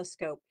Space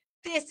Telescope.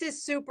 This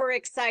is super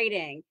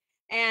exciting.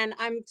 And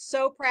I'm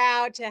so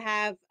proud to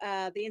have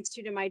the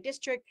Institute in my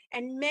district,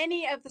 and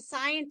many of the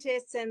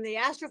scientists and the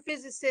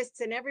astrophysicists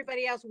and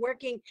everybody else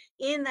working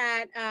in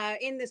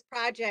this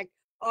project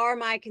are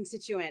my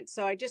constituents.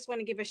 So I just want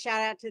to give a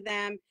shout out to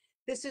them.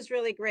 This is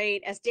really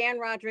great. As Dan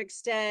Roderick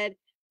said,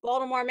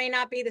 Baltimore may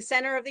not be the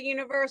center of the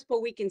universe,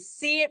 but we can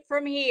see it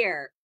from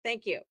here.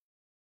 Thank you.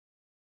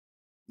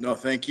 No,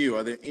 thank you.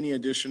 Are there any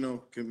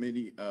additional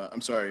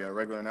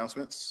regular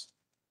announcements?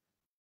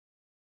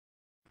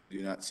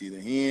 Do not see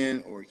the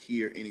hand or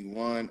hear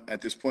anyone.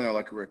 At this point, I'd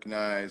like to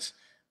recognize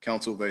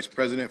Council Vice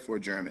President for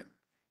adjournment.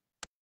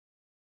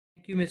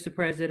 Thank you, Mr.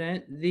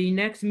 President. The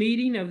next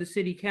meeting of the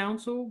City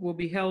Council will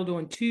be held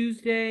on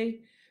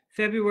Tuesday,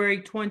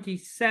 February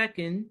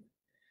 22nd,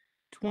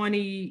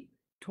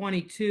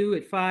 2022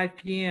 at 5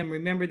 p.m.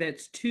 Remember,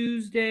 that's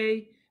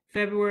Tuesday,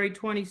 February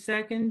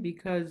 22nd,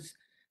 because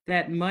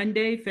that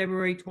Monday,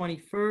 February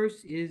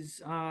 21st,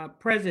 is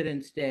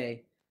President's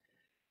Day.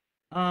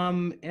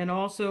 And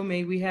also,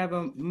 may we have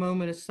a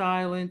moment of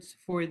silence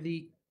for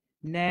the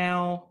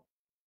now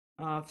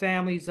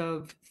families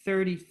of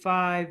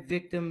 35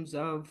 victims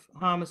of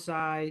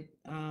homicide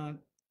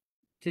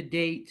to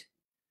date.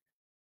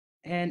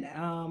 And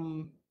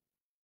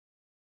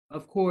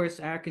of course,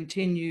 our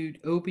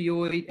continued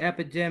opioid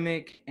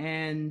epidemic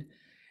and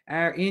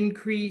our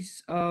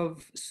increase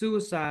of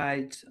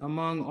suicides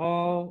among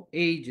all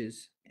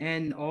ages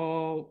and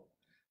all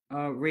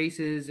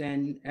races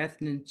and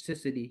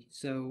ethnicity.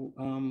 So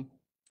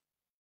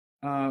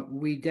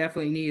we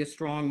definitely need a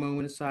strong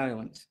moment of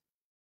silence.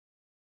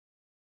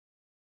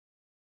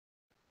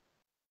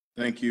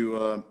 Thank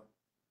you,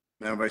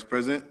 Madam Vice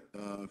President.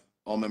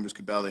 All members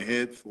could bow their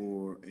head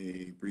for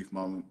a brief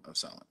moment of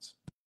silence.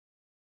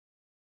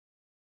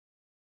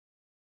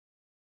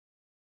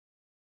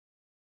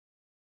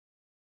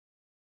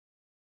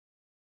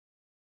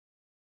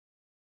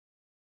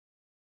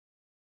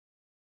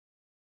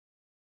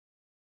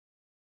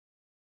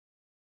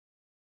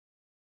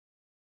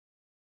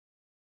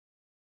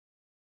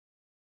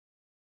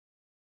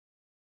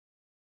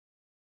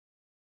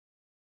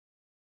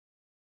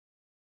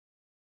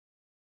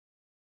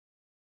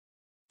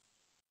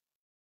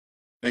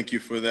 Thank you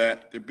for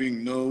that. There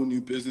being no new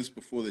business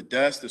before the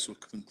desk, this will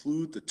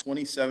conclude the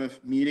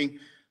 27th meeting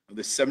of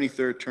the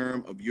 73rd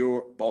term of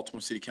your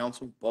Baltimore City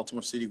Council.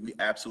 Baltimore City, we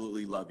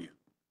absolutely love you.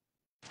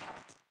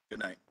 Good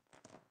night.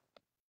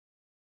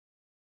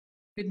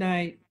 Good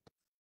night.